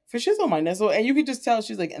like, for shizzle my nizzle, and you can just tell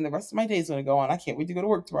she's like, and the rest of my day is gonna go on. I can't wait to go to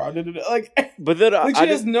work tomorrow. Da, da, da. Like, But then like I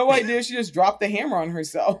she has did no idea. She just dropped the hammer on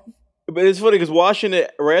herself. But it's funny because watching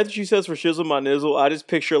it right after she says for shizzle my nizzle, I just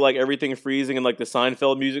picture like everything freezing and like the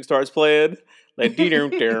Seinfeld music starts playing, like dee down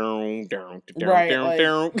down down down Right, down like,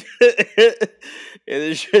 down, and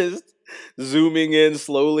it's just zooming in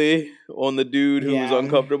slowly on the dude who's yeah.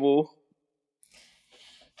 uncomfortable.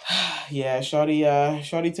 Yeah, Shorty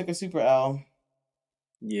took a super L.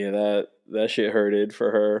 Yeah, that shit hurted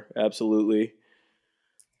for her absolutely.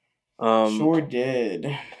 Um, Sure did.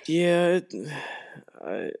 yeah,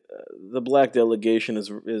 I, the black delegation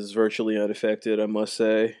is virtually unaffected, I must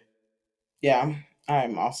say. Yeah,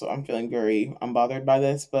 I'm feeling very unbothered by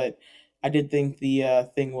this, but I did think the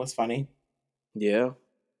thing was funny. Yeah,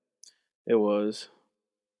 it was.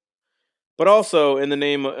 But also, in the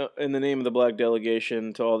name of the black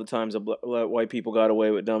delegation, to all the times that white people got away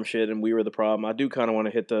with dumb shit and we were the problem, I do kind of want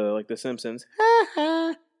to hit the Simpsons, and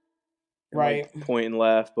like Right. point and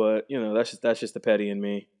laugh. But that's just the petty in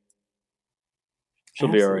me. She'll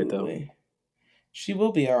be all right though. Absolutely. She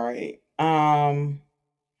will be all right. And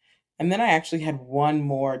then I actually had one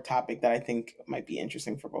more topic that I think might be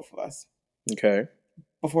interesting for both of us Okay.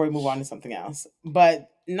 before we move on to something else. But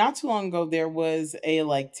not too long ago, there was a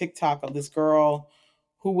like TikTok of this girl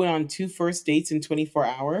who went on two first dates in 24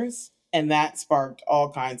 hours, and that sparked all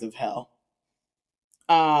kinds of hell.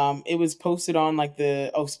 It was posted on like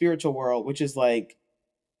the spiritual world, which is like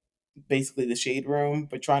basically the shade room,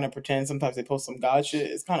 but trying to pretend sometimes they post some god shit.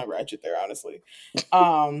 It's kind of ratchet there, honestly.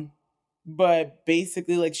 Um, but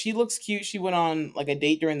basically, like she looks cute. She went on like a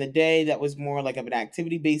date during the day that was more like of an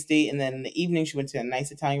activity based date, and then in the evening she went to a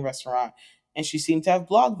nice Italian restaurant, and she seemed to have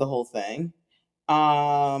blogged the whole thing.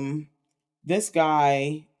 Um, this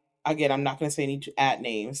guy, again, I'm not going to say any at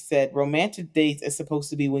names, said romantic dates is supposed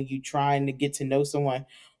to be when you trying to get to know someone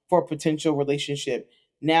for a potential relationship.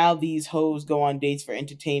 Now these hoes go on dates for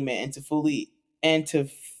entertainment and to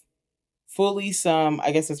fully some,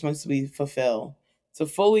 I guess it's supposed to be fulfill, to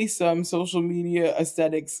fully some social media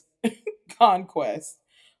aesthetics conquest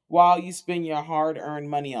while you spend your hard earned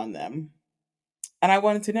money on them. And I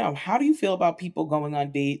wanted to know, how do you feel about people going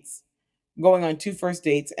on two first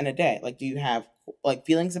dates in a day? Like, do you have like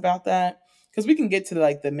feelings about that? Because we can get to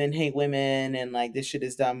like the men hate women and like this shit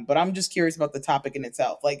is dumb, but I'm just curious about the topic in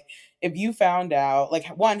itself. Like, if you found out, like,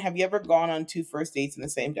 one, have you ever gone on two first dates in the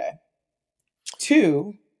same day?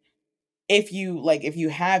 Two, if you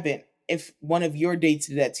haven't, if one of your dates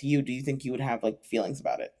did that to you, do you think you would have like feelings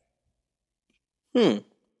about it? Hmm.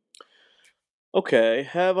 Okay.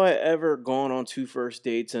 Have I ever gone on two first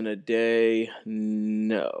dates in a day?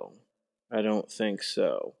 No, I don't think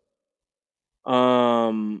so.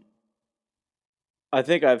 Um, I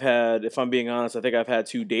think I've had, if I'm being honest, I think I've had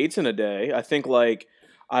two dates in a day. I think like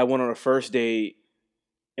I went on a first date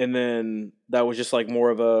and then that was just like more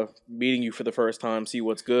of a meeting you for the first time, see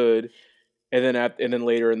what's good. And then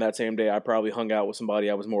later in that same day, I probably hung out with somebody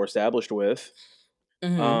I was more established with.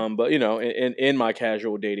 Mm-hmm. But in my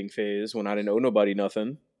casual dating phase when I didn't owe nobody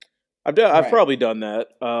nothing, I've Right. probably done that.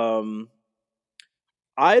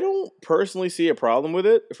 I don't personally see a problem with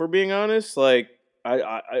it. If we're being honest, like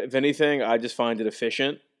if anything, I just find it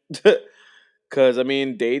efficient. Because I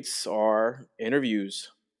mean, dates are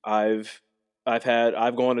interviews. I've I've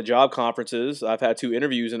gone to job conferences. I've had two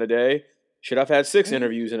interviews in a day. Should I've had six Mm-hmm.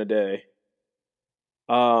 interviews in a day.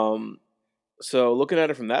 Um, so looking at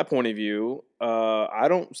it from that point of view, I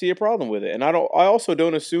don't see a problem with it, and I don't. I also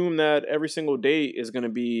don't assume that every single date is going to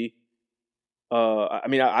be. I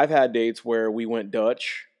mean, I've had dates where we went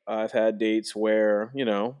Dutch. I've had dates where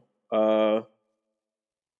uh,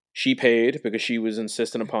 she paid because she was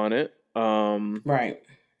insistent upon it. Right.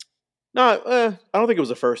 No, I don't think it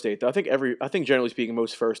was a first date though. I think generally speaking,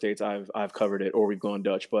 most first dates I've covered it or we've gone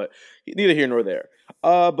Dutch, but neither here nor there.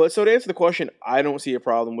 But so to answer the question, I don't see a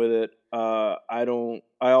problem with it. I don't.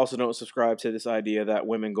 I also don't subscribe to this idea that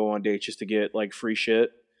women go on dates just to get like free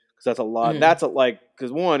shit because that's a lot. Mm-hmm. That's a like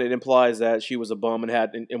because one, it implies that she was a bum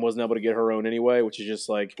and wasn't able to get her own anyway, which is just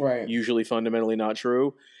like Right. usually fundamentally not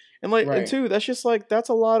true. And Right. two, that's just like that's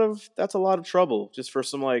a lot of trouble just for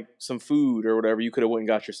some food or whatever you could have went and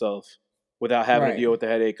got yourself without having to Right. deal with the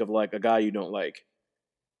headache of like a guy you don't like.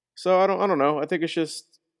 So I don't know. I think it's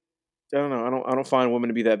just I don't know. I don't find women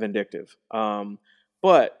to be that vindictive.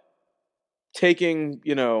 But taking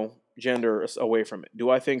gender away from it, do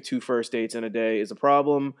I think two first dates in a day is a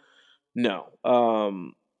problem? No.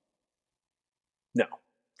 No.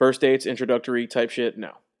 First dates, introductory type shit.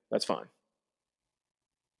 No, that's fine.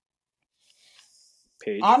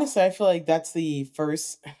 Paige. Honestly, I feel like that's the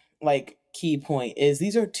first like key point is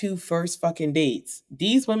these are two first fucking dates.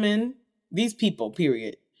 These women, these people,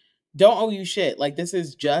 period, don't owe you shit. Like this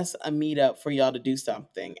is just a meetup for y'all to do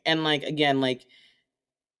something. And like again, like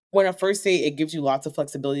when a first date, it gives you lots of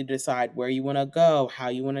flexibility to decide where you want to go, how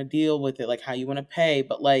you want to deal with it, like how you want to pay.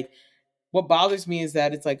 But like, what bothers me is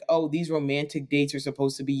that it's like, oh, these romantic dates are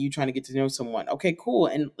supposed to be you trying to get to know someone. Okay, cool.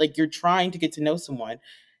 And like, you're trying to get to know someone.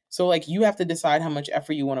 So like, you have to decide how much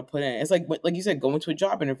effort you want to put in. It's like you said, going to a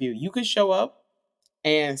job interview. You could show up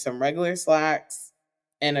and some regular slacks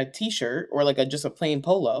and a t-shirt, or like a just a plain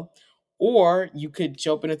polo, or you could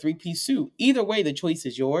show up in a three-piece suit. Either way, the choice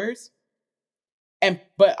is yours. And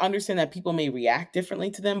but understand that people may react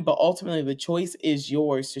differently to them, but ultimately the choice is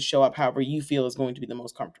yours to show up however you feel is going to be the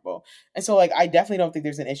most comfortable. And so like, I definitely don't think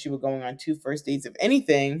there's an issue with going on two first dates. If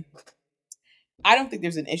anything, I don't think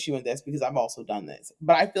there's an issue in this because I've also done this.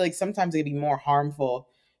 But I feel like sometimes it'd be more harmful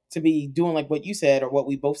to be doing like what you said, or what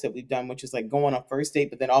we both said we've done, which is like going on a first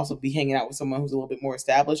date, but then also be hanging out with someone who's a little bit more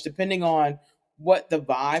established, depending on what the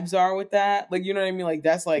vibes are with that. Like, you know what I mean? Like,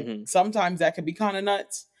 that's like, Hmm. sometimes that could be kind of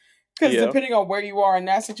nuts. Because Yeah. depending on where you are in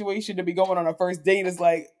that situation, to be going on a first date is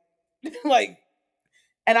like, like,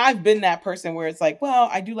 and I've been that person where it's like, well,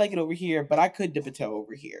 I do like it over here, but I could dip a toe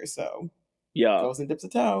over here. So Yeah. goes and dips a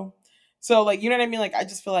toe. So like, you know what I mean? Like, I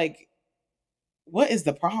just feel like, what is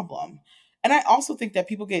the problem? And I also think that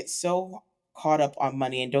people get so caught up on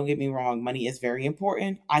money. And don't get me wrong, money is very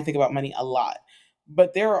important. I think about money a lot.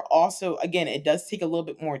 But there are also, again, it does take a little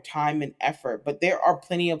bit more time and effort, but there are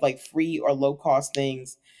plenty of like free or low cost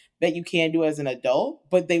things that you can do as an adult,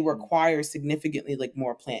 but they require significantly like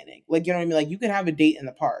more planning. Like, you know what I mean? Like, you can have a date in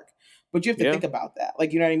the park, but you have to Yeah. think about that.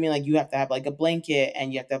 Like, you know what I mean? Like, you have to have like a blanket,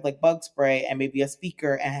 and you have to have like bug spray and maybe a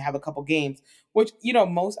speaker, and have a couple games, which, you know,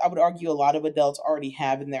 most, I would argue, a lot of adults already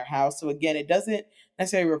have in their house. So again, it doesn't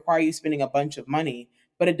necessarily require you spending a bunch of money,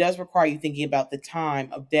 but it does require you thinking about the time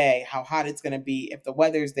of day, how hot it's going to be, if the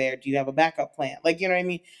weather's there, do you have a backup plan? Like, you know what I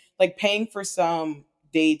mean? Like, paying for some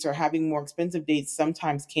dates or having more expensive dates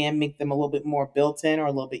sometimes can make them a little bit more built in or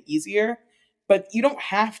a little bit easier, but you don't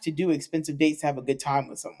have to do expensive dates to have a good time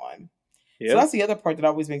with someone. So Yeah. that's the other part that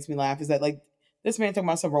always makes me laugh, is that like, this man talking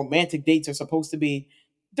about some romantic dates are supposed to be.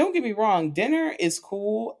 Don't get me wrong, dinner is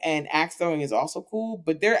cool and axe throwing is also cool,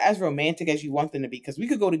 but they're as romantic as you want them to be. Because we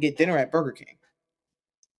could go to get dinner at Burger King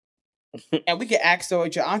and we could axe throw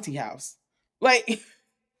at your auntie house. Like,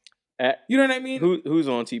 At, you know what I mean? who's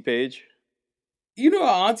on T Page? You know,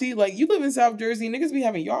 auntie, like, you live in South Jersey, niggas be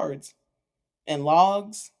having yards and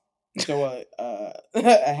logs. You throw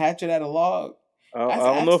a hatchet at a log. That's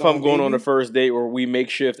I don't know axe if I'm throwing, going on a baby. first date where we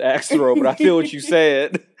makeshift axe throw, but I feel what you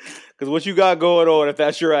said. Because what you got going on, if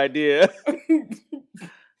that's your idea.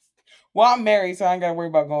 Well, I'm married, so I ain't gotta worry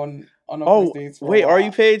about going on no first Oh, dates for a wait, are you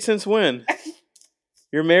while. paid since when?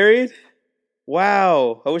 You're married?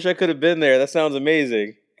 Wow. I wish I could have been there. That sounds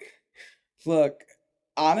amazing. Look,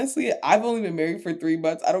 honestly, I've only been married for 3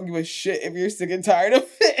 months. I don't give a shit if you're sick and tired of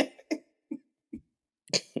it.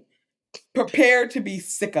 Prepare to be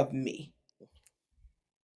sick of me.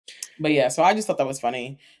 But yeah, so I just thought that was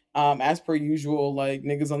funny. As per usual, like,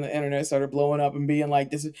 niggas on the internet started blowing up and being like,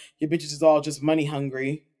 "This is, your bitches is all just money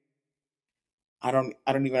hungry." I don't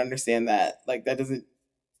even understand that. Like, that doesn't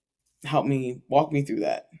help me walk me through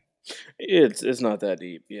that. It's not that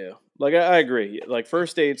deep, yeah. Like I agree. Like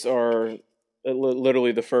first dates are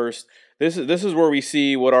literally the first. This is where we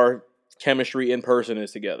see what our chemistry in person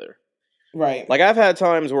is together. Right. Like I've had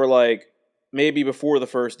times where like maybe before the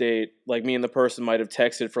first date, like me and the person might have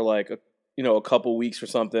texted for like a couple weeks or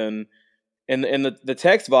something, and the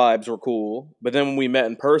text vibes were cool, but then when we met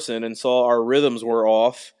in person and saw our rhythms were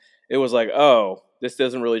off, it was like, oh, this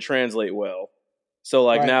doesn't really translate well. So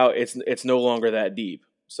like Right. now it's no longer that deep.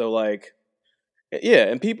 So like yeah,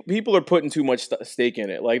 and people are putting too much stake in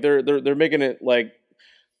it. Like they're making it like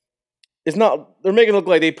it's not. They're making it look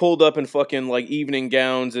like they pulled up in fucking like evening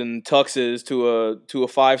gowns and tuxes to a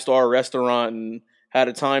 5-star restaurant and had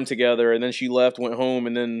a time together, and then she left, went home,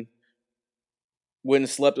 and then went and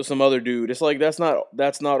slept with some other dude. It's like that's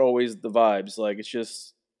not always the vibes. Like it's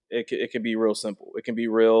just it can be real simple. It can be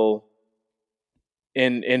real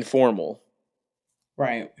informal.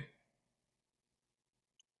 Right.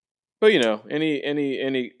 But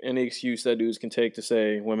any excuse that dudes can take to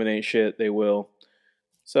say women ain't shit, they will.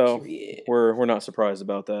 So Period. we're not surprised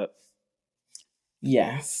about that.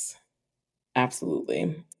 Yes.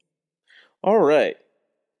 Absolutely. All right.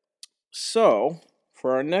 So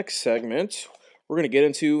for our next segment, we're gonna get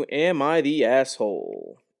into Am I the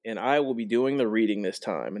Asshole? And I will be doing the reading this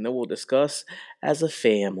time, and then we'll discuss as a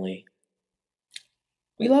family.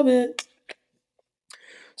 We love it.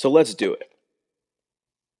 So let's do it.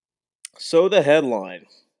 So the headline: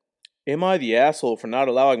 Am I the asshole for not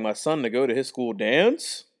allowing my son to go to his school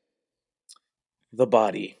dance? The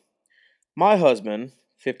body. My husband,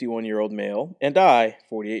 51-year-old male, and I,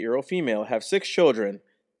 48-year-old female, have 6 children.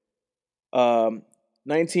 Um,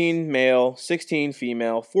 19 male, 16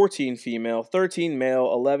 female, 14 female, 13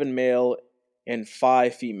 male, 11 male, and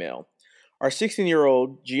 5 female. Our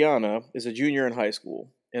 16-year-old Gianna is a junior in high school,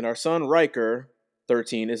 and our son Riker,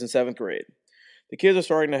 13, is in 7th grade. The kids are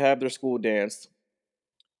starting to have their school dances.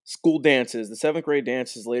 The 7th grade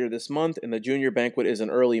dance is later this month, and the junior banquet is in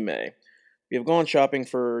early May. We have gone shopping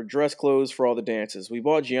for dress clothes for all the dances. We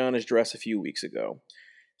bought Gianna's dress a few weeks ago.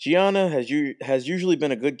 Gianna has usually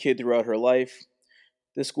been a good kid throughout her life.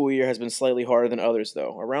 This school year has been slightly harder than others,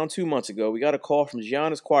 though. Around 2 months ago, we got a call from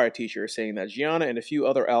Gianna's choir teacher saying that Gianna and a few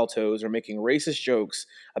other altos are making racist jokes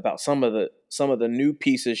about some of the new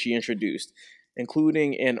pieces she introduced,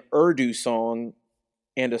 including an Urdu song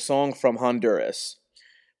and a song from Honduras.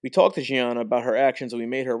 We talked to Gianna about her actions and we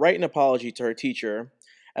made her write an apology to her teacher,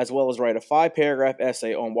 as well as write a 5 paragraph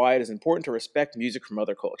essay on why it is important to respect music from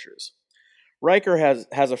other cultures. Riker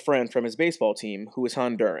has a friend from his baseball team who is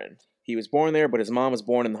Honduran. He was born there, but his mom was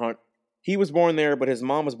born in the he was born there, but his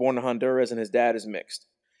mom was born in Honduras, and his dad is mixed.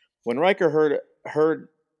 When Riker heard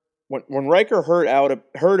when Riker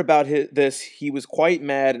heard about this, he was quite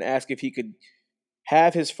mad and asked if he could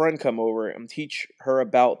have his friend come over and teach her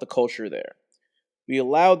about the culture there. We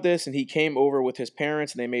allowed this, and he came over with his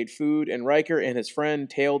parents, and they made food. And Riker and his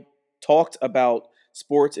friend talked about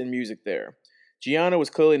sports and music there. Gianna was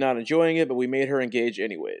clearly not enjoying it, but we made her engage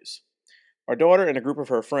anyways. Our daughter and a group of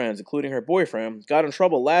her friends, including her boyfriend, got in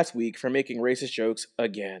trouble last week for making racist jokes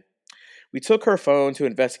again. We took her phone to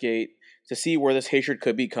investigate to see where this hatred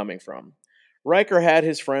could be coming from. Riker had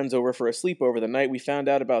his friends over for a sleepover the night we found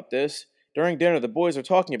out about this. During dinner, the boys were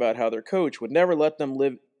talking about how their coach would never let them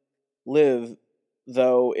live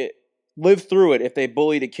though it live through it if they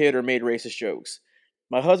bullied a kid or made racist jokes.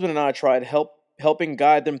 My husband and I tried helping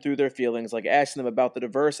guide them through their feelings, like asking them about the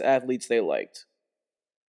diverse athletes they liked.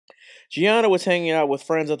 Gianna was hanging out with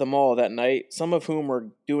friends at the mall that night, some of whom were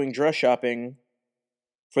doing dress shopping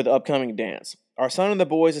for the upcoming dance. Our son and the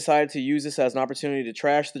boys decided to use this as an opportunity to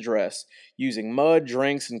trash the dress, using mud,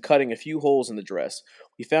 drinks, and cutting a few holes in the dress.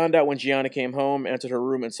 We found out when Gianna came home, entered her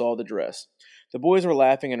room, and saw the dress. The boys were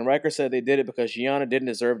laughing, and Riker said they did it because Gianna didn't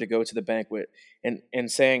deserve to go to the banquet,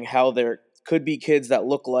 and saying how there could be kids that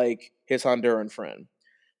look like his Honduran friend.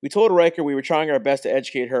 We told Riker we were trying our best to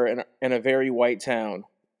educate her in a very white town.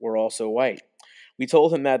 We're also white. We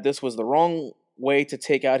told him that this was the wrong way to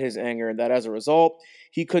take out his anger, and that as a result,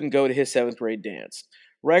 he couldn't go to his 7th grade dance.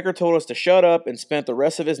 Riker told us to shut up and spent the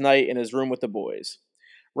rest of his night in his room with the boys.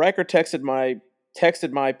 Riker texted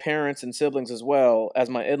my parents and siblings as well as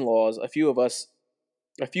my in-laws. A few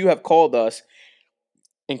have called us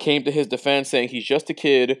and came to his defense saying he's just a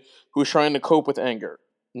kid who's trying to cope with anger.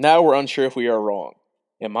 Now we're unsure if we are wrong.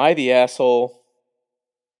 Am I the asshole?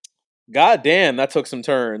 God damn, that took some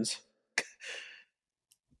turns.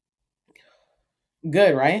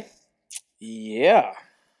 Good, right? Yeah.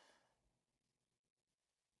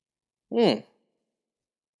 Hmm.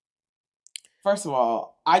 First of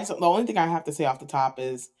all, the only thing I have to say off the top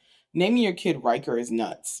is naming your kid Riker is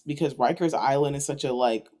nuts because Riker's Island is such a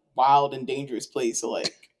like wild and dangerous place. So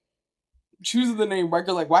like choosing the name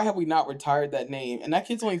Riker, like why have we not retired that name? And that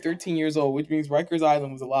kid's only 13 years old, which means Riker's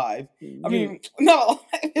Island was alive. I mean, no,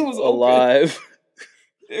 it was alive. Open.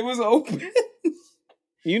 It was open.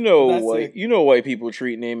 White people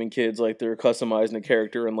treat naming kids like they're customizing a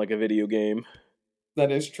character in like a video game.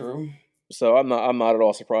 That is true. So I'm not at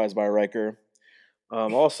all surprised by Riker.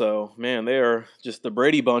 Also, man, they are just the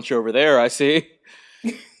Brady Bunch over there. I see.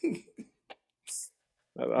 I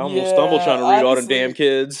almost stumbled trying to read all them damn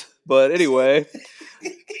kids, but anyway.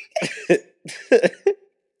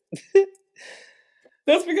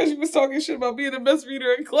 That's because you was talking shit about being the best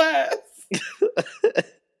reader in class.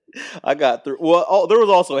 I got through. Well, there was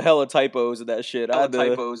also hella typos of that shit. I had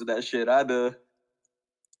to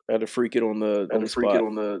freak it on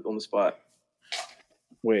the spot.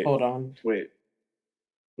 Wait. Hold on. Wait.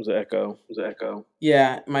 Was it echo?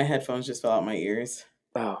 Yeah, my headphones just fell out my ears.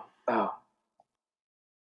 Oh.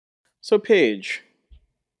 So Paige,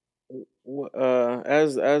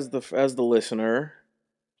 as the listener,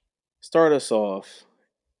 start us off.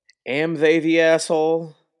 Am they the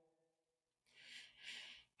asshole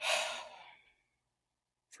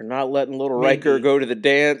for not letting little Riker go to the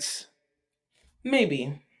dance?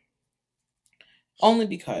 Maybe. Only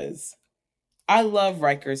because I love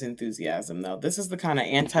Riker's enthusiasm, though. This is the kind of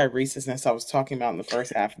anti-racistness I was talking about in the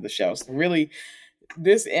first half of the show. So really,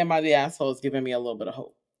 this Am I the Asshole is giving me a little bit of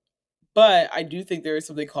hope. But I do think there is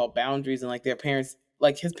something called boundaries, and like their parents,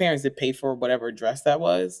 like his parents did pay for whatever dress that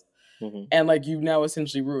was. Hmm. And like you've now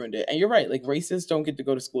essentially ruined it. And you're right, like racists don't get to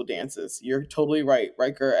go to school dances. You're totally right,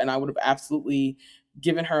 Riker. And I would have absolutely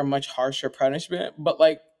given her a much harsher punishment. But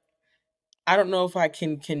like I don't know if I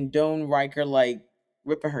can condone Riker like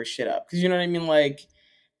ripping her shit up. Cause you know what I mean? Like,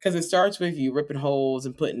 cause it starts with you ripping holes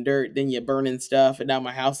and putting dirt, then you burning stuff, and now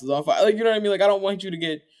my house is on fire. Like, you know what I mean? Like, I don't want you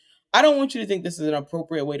to think this is an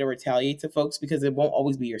appropriate way to retaliate to folks because it won't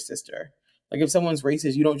always be your sister. Like, if someone's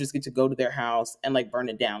racist, you don't just get to go to their house and like burn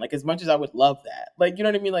it down. Like, as much as I would love that, like, you know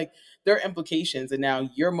what I mean? Like, there are implications, and now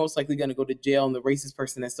you're most likely going to go to jail, and the racist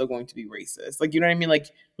person is still going to be racist. Like, you know what I mean? Like,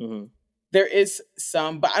 Hmm. there is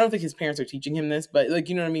some, but I don't think his parents are teaching him this. But like,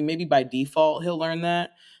 you know what I mean? Maybe by default he'll learn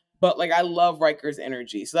that. But like, I love Riker's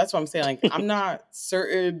energy, so that's what I'm saying. Like, I'm not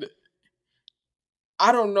certain.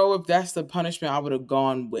 I don't know if that's the punishment I would have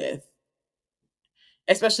gone with,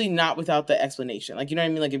 especially not without the explanation. Like, you know what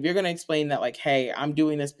I mean? Like, if you're gonna explain that, like, hey, I'm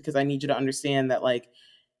doing this because I need you to understand that, like,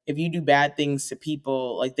 if you do bad things to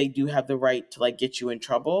people, like they do have the right to like get you in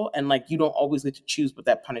trouble, and like you don't always get to choose what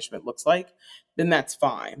that punishment looks like, then that's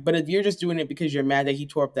fine. But if you're just doing it because you're mad that he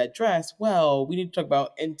tore up that dress, well, we need to talk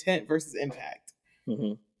about intent versus impact.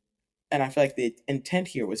 Hmm. And I feel like the intent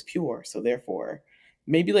here was pure, so therefore,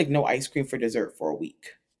 maybe like no ice cream for dessert for a week.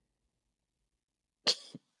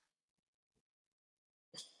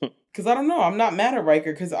 Because I don't know, I'm not mad at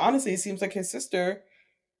Riker. Because honestly, it seems like his sister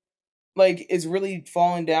like is really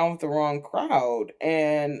falling down with the wrong crowd,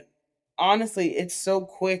 and honestly, it's so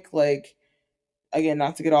quick. Like again,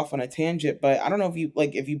 not to get off on a tangent, but I don't know if you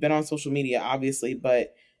like if you've been on social media, obviously,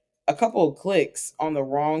 but a couple of clicks on the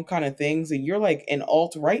wrong kind of things, and you're like in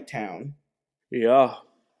alt right town. Yeah.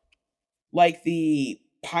 Like the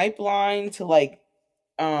pipeline to like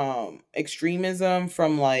extremism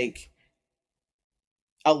from like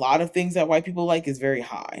a lot of things that white people like is very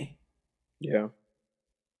high. Yeah.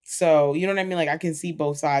 So, you know what I mean? Like I can see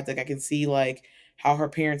both sides. Like I can see like how her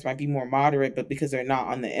parents might be more moderate, but because they're not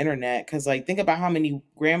on the internet, because like think about how many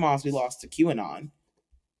grandmas we lost to QAnon.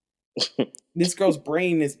 This girl's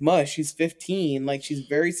brain is mush. She's 15. Like she's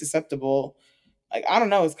very susceptible. Like I don't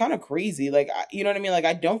know. It's kind of crazy. Like you know what I mean? Like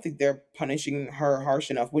I don't think they're punishing her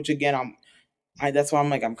harsh enough. Which again, that's why I'm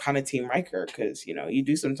like I'm kind of Team Riker because you know you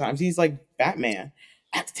do sometimes. He's like Batman.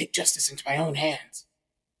 I have to take justice into my own hands.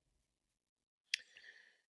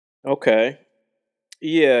 Okay.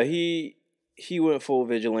 Yeah, he went full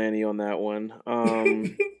vigilante on that one.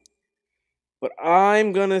 But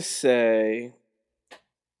I'm gonna say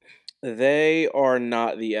they are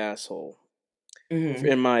not the asshole, Hmm.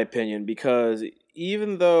 in my opinion, because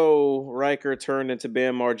even though Riker turned into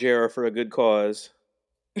Bam Margera for a good cause,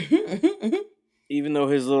 even though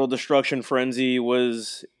his little destruction frenzy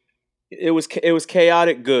was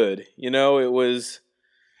chaotic good, it was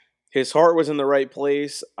his heart was in the right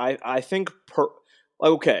place. I think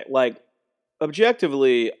okay, like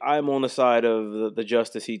objectively, I'm on the side of the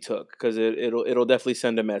justice he took because it'll definitely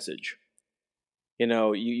send a message.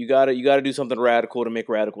 You gotta do something radical to make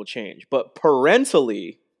radical change. But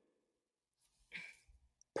parentally,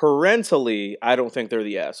 I don't think they're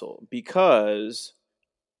the asshole because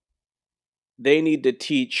they need to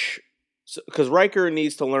teach. Because Riker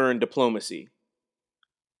needs to learn diplomacy.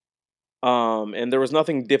 And there was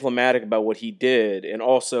nothing diplomatic about what he did, and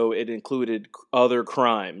also it included other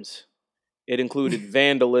crimes. It included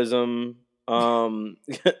vandalism.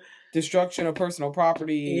 Destruction of personal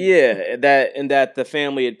property. Yeah, that the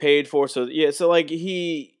family had paid for. So yeah, so like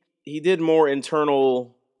he did more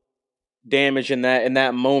internal damage in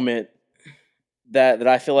that moment that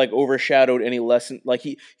I feel like overshadowed any lesson. Like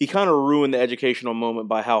he kind of ruined the educational moment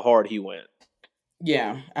by how hard he went.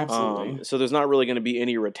 Yeah, absolutely. So there's not really going to be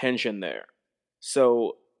any retention there.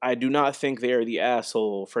 So I do not think they are the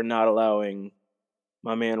asshole for not allowing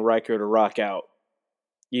my man Riker to rock out,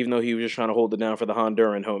 even though he was just trying to hold it down for the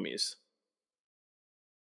Honduran homies.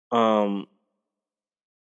 Um,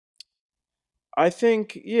 I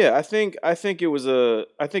think it was a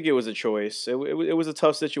choice. It was a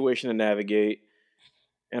tough situation to navigate,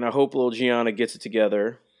 and I hope little Gianna gets it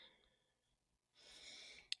together.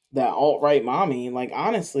 That alt right mommy, like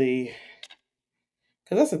honestly,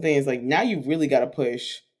 because that's the thing is like now you really got to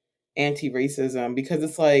push anti racism because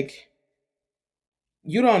it's like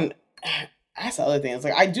you don't. That's the other thing. It's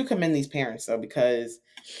like I do commend these parents though because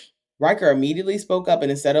Riker immediately spoke up,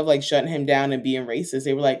 and instead of like shutting him down and being racist,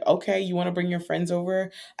 they were like, "Okay, you want to bring your friends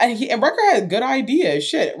over?" And Riker had a good idea.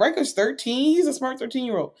 Shit, Riker's 13. He's a smart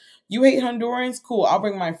 13-year-old. You hate Hondurans? Cool. I'll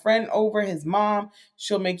bring my friend over. His mom.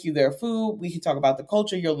 She'll make you their food. We can talk about the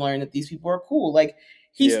culture. You'll learn that these people are cool. Like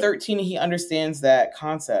he's Yeah. 13 and he understands that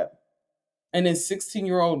concept. And his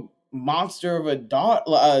 16-year-old monster of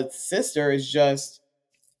a sister is just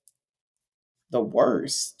the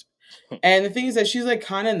worst. And the thing is that she's like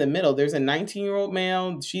kind of in the middle. There's a 19-year-old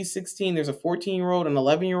male, she's 16. There's a 14-year-old, an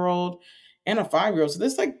 11-year-old, and a 5-year-old. So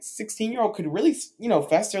this like 16-year-old could really,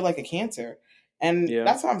 fester like a cancer. And Yeah.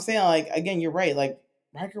 that's what I'm saying. Like, again, you're right. Like,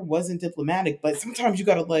 Riker wasn't diplomatic, but sometimes you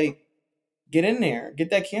gotta like get in there, get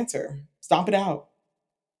that cancer, stomp it out.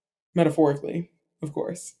 Metaphorically, of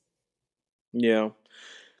course. Yeah.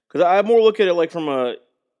 Because I more look at it like from a,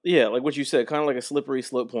 yeah, like what you said, kind of like a slippery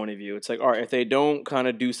slope point of view. It's like, all right, if they don't kind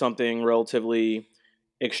of do something relatively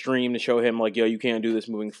extreme to show him like, yo, you can't do this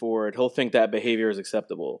moving forward, he'll think that behavior is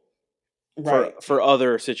acceptable Right. for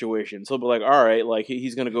other situations. He'll be like, all right, like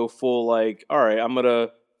he's gonna go full like, all right, I'm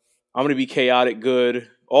gonna be chaotic good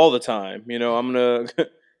all the time. I'm gonna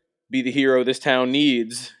be the hero this town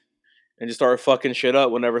needs, and just start fucking shit up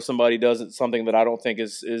whenever somebody does something that I don't think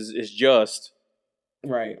is just.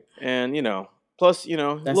 Right. And plus That's a plus he's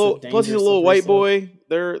a dangerous little slippery white slope. boy.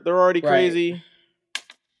 They're already Right. crazy.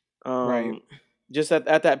 Right. Just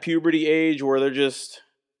at that puberty age where they're just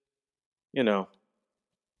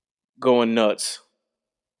going nuts.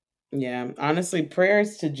 Yeah. Honestly,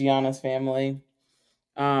 prayers to Gianna's family.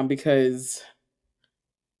 Because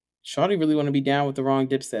Shawty really want to be down with the wrong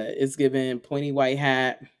dipset. It's giving pointy white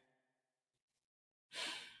hat.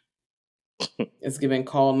 It's giving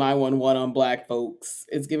call 911 on black folks.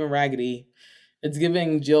 It's giving raggedy. It's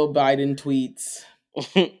giving Jill Biden tweets.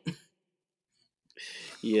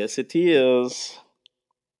 Yes, it is.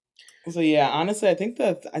 So yeah, honestly, I think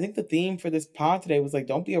the theme for this pod today was like,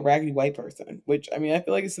 don't be a raggedy white person. Which, I mean, I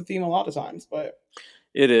feel like it's the theme a lot of times, but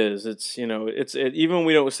It is. It's even when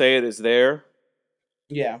we don't say it's there.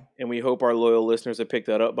 Yeah. And we hope our loyal listeners have picked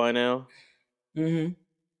that up by now. Mm-hmm.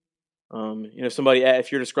 Somebody,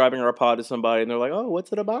 if you're describing our pod to somebody and they're like, "Oh,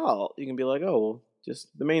 what's it about?" You can be like, "Oh, well, just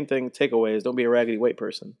the main takeaway is don't be a raggedy white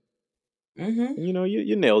person." Mm-hmm. And,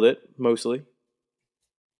 you nailed it mostly.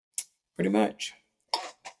 Pretty much.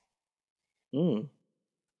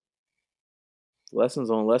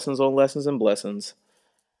 Lessons on lessons on lessons and blessings.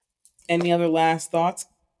 Any other last thoughts,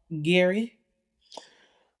 Gary?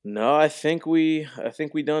 No, I think we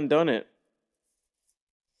done it.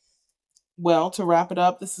 Well, to wrap it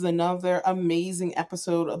up, this is another amazing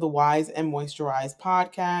episode of the Wise and Moisturized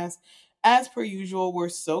podcast. As per usual, we're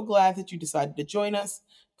so glad that you decided to join us.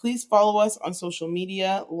 Please follow us on social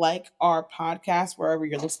media, like our podcast wherever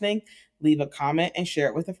you're listening, leave a comment, and share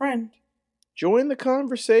it with a friend. Join the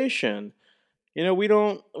conversation. We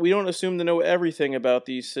don't assume to know everything about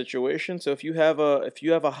these situations. So if you have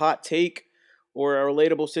a hot take or a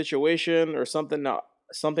relatable situation or something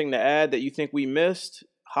to add that you think we missed,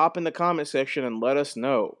 hop in the comment section and let us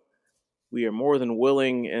know. We are more than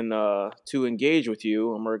willing and to engage with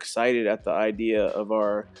you, and we're excited at the idea of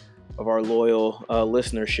our loyal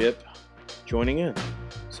listenership joining in.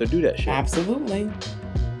 So do that shit. Absolutely.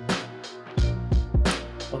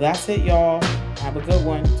 Well, that's it, y'all. Have a good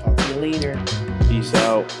one. Talk to you later. Peace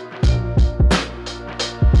out.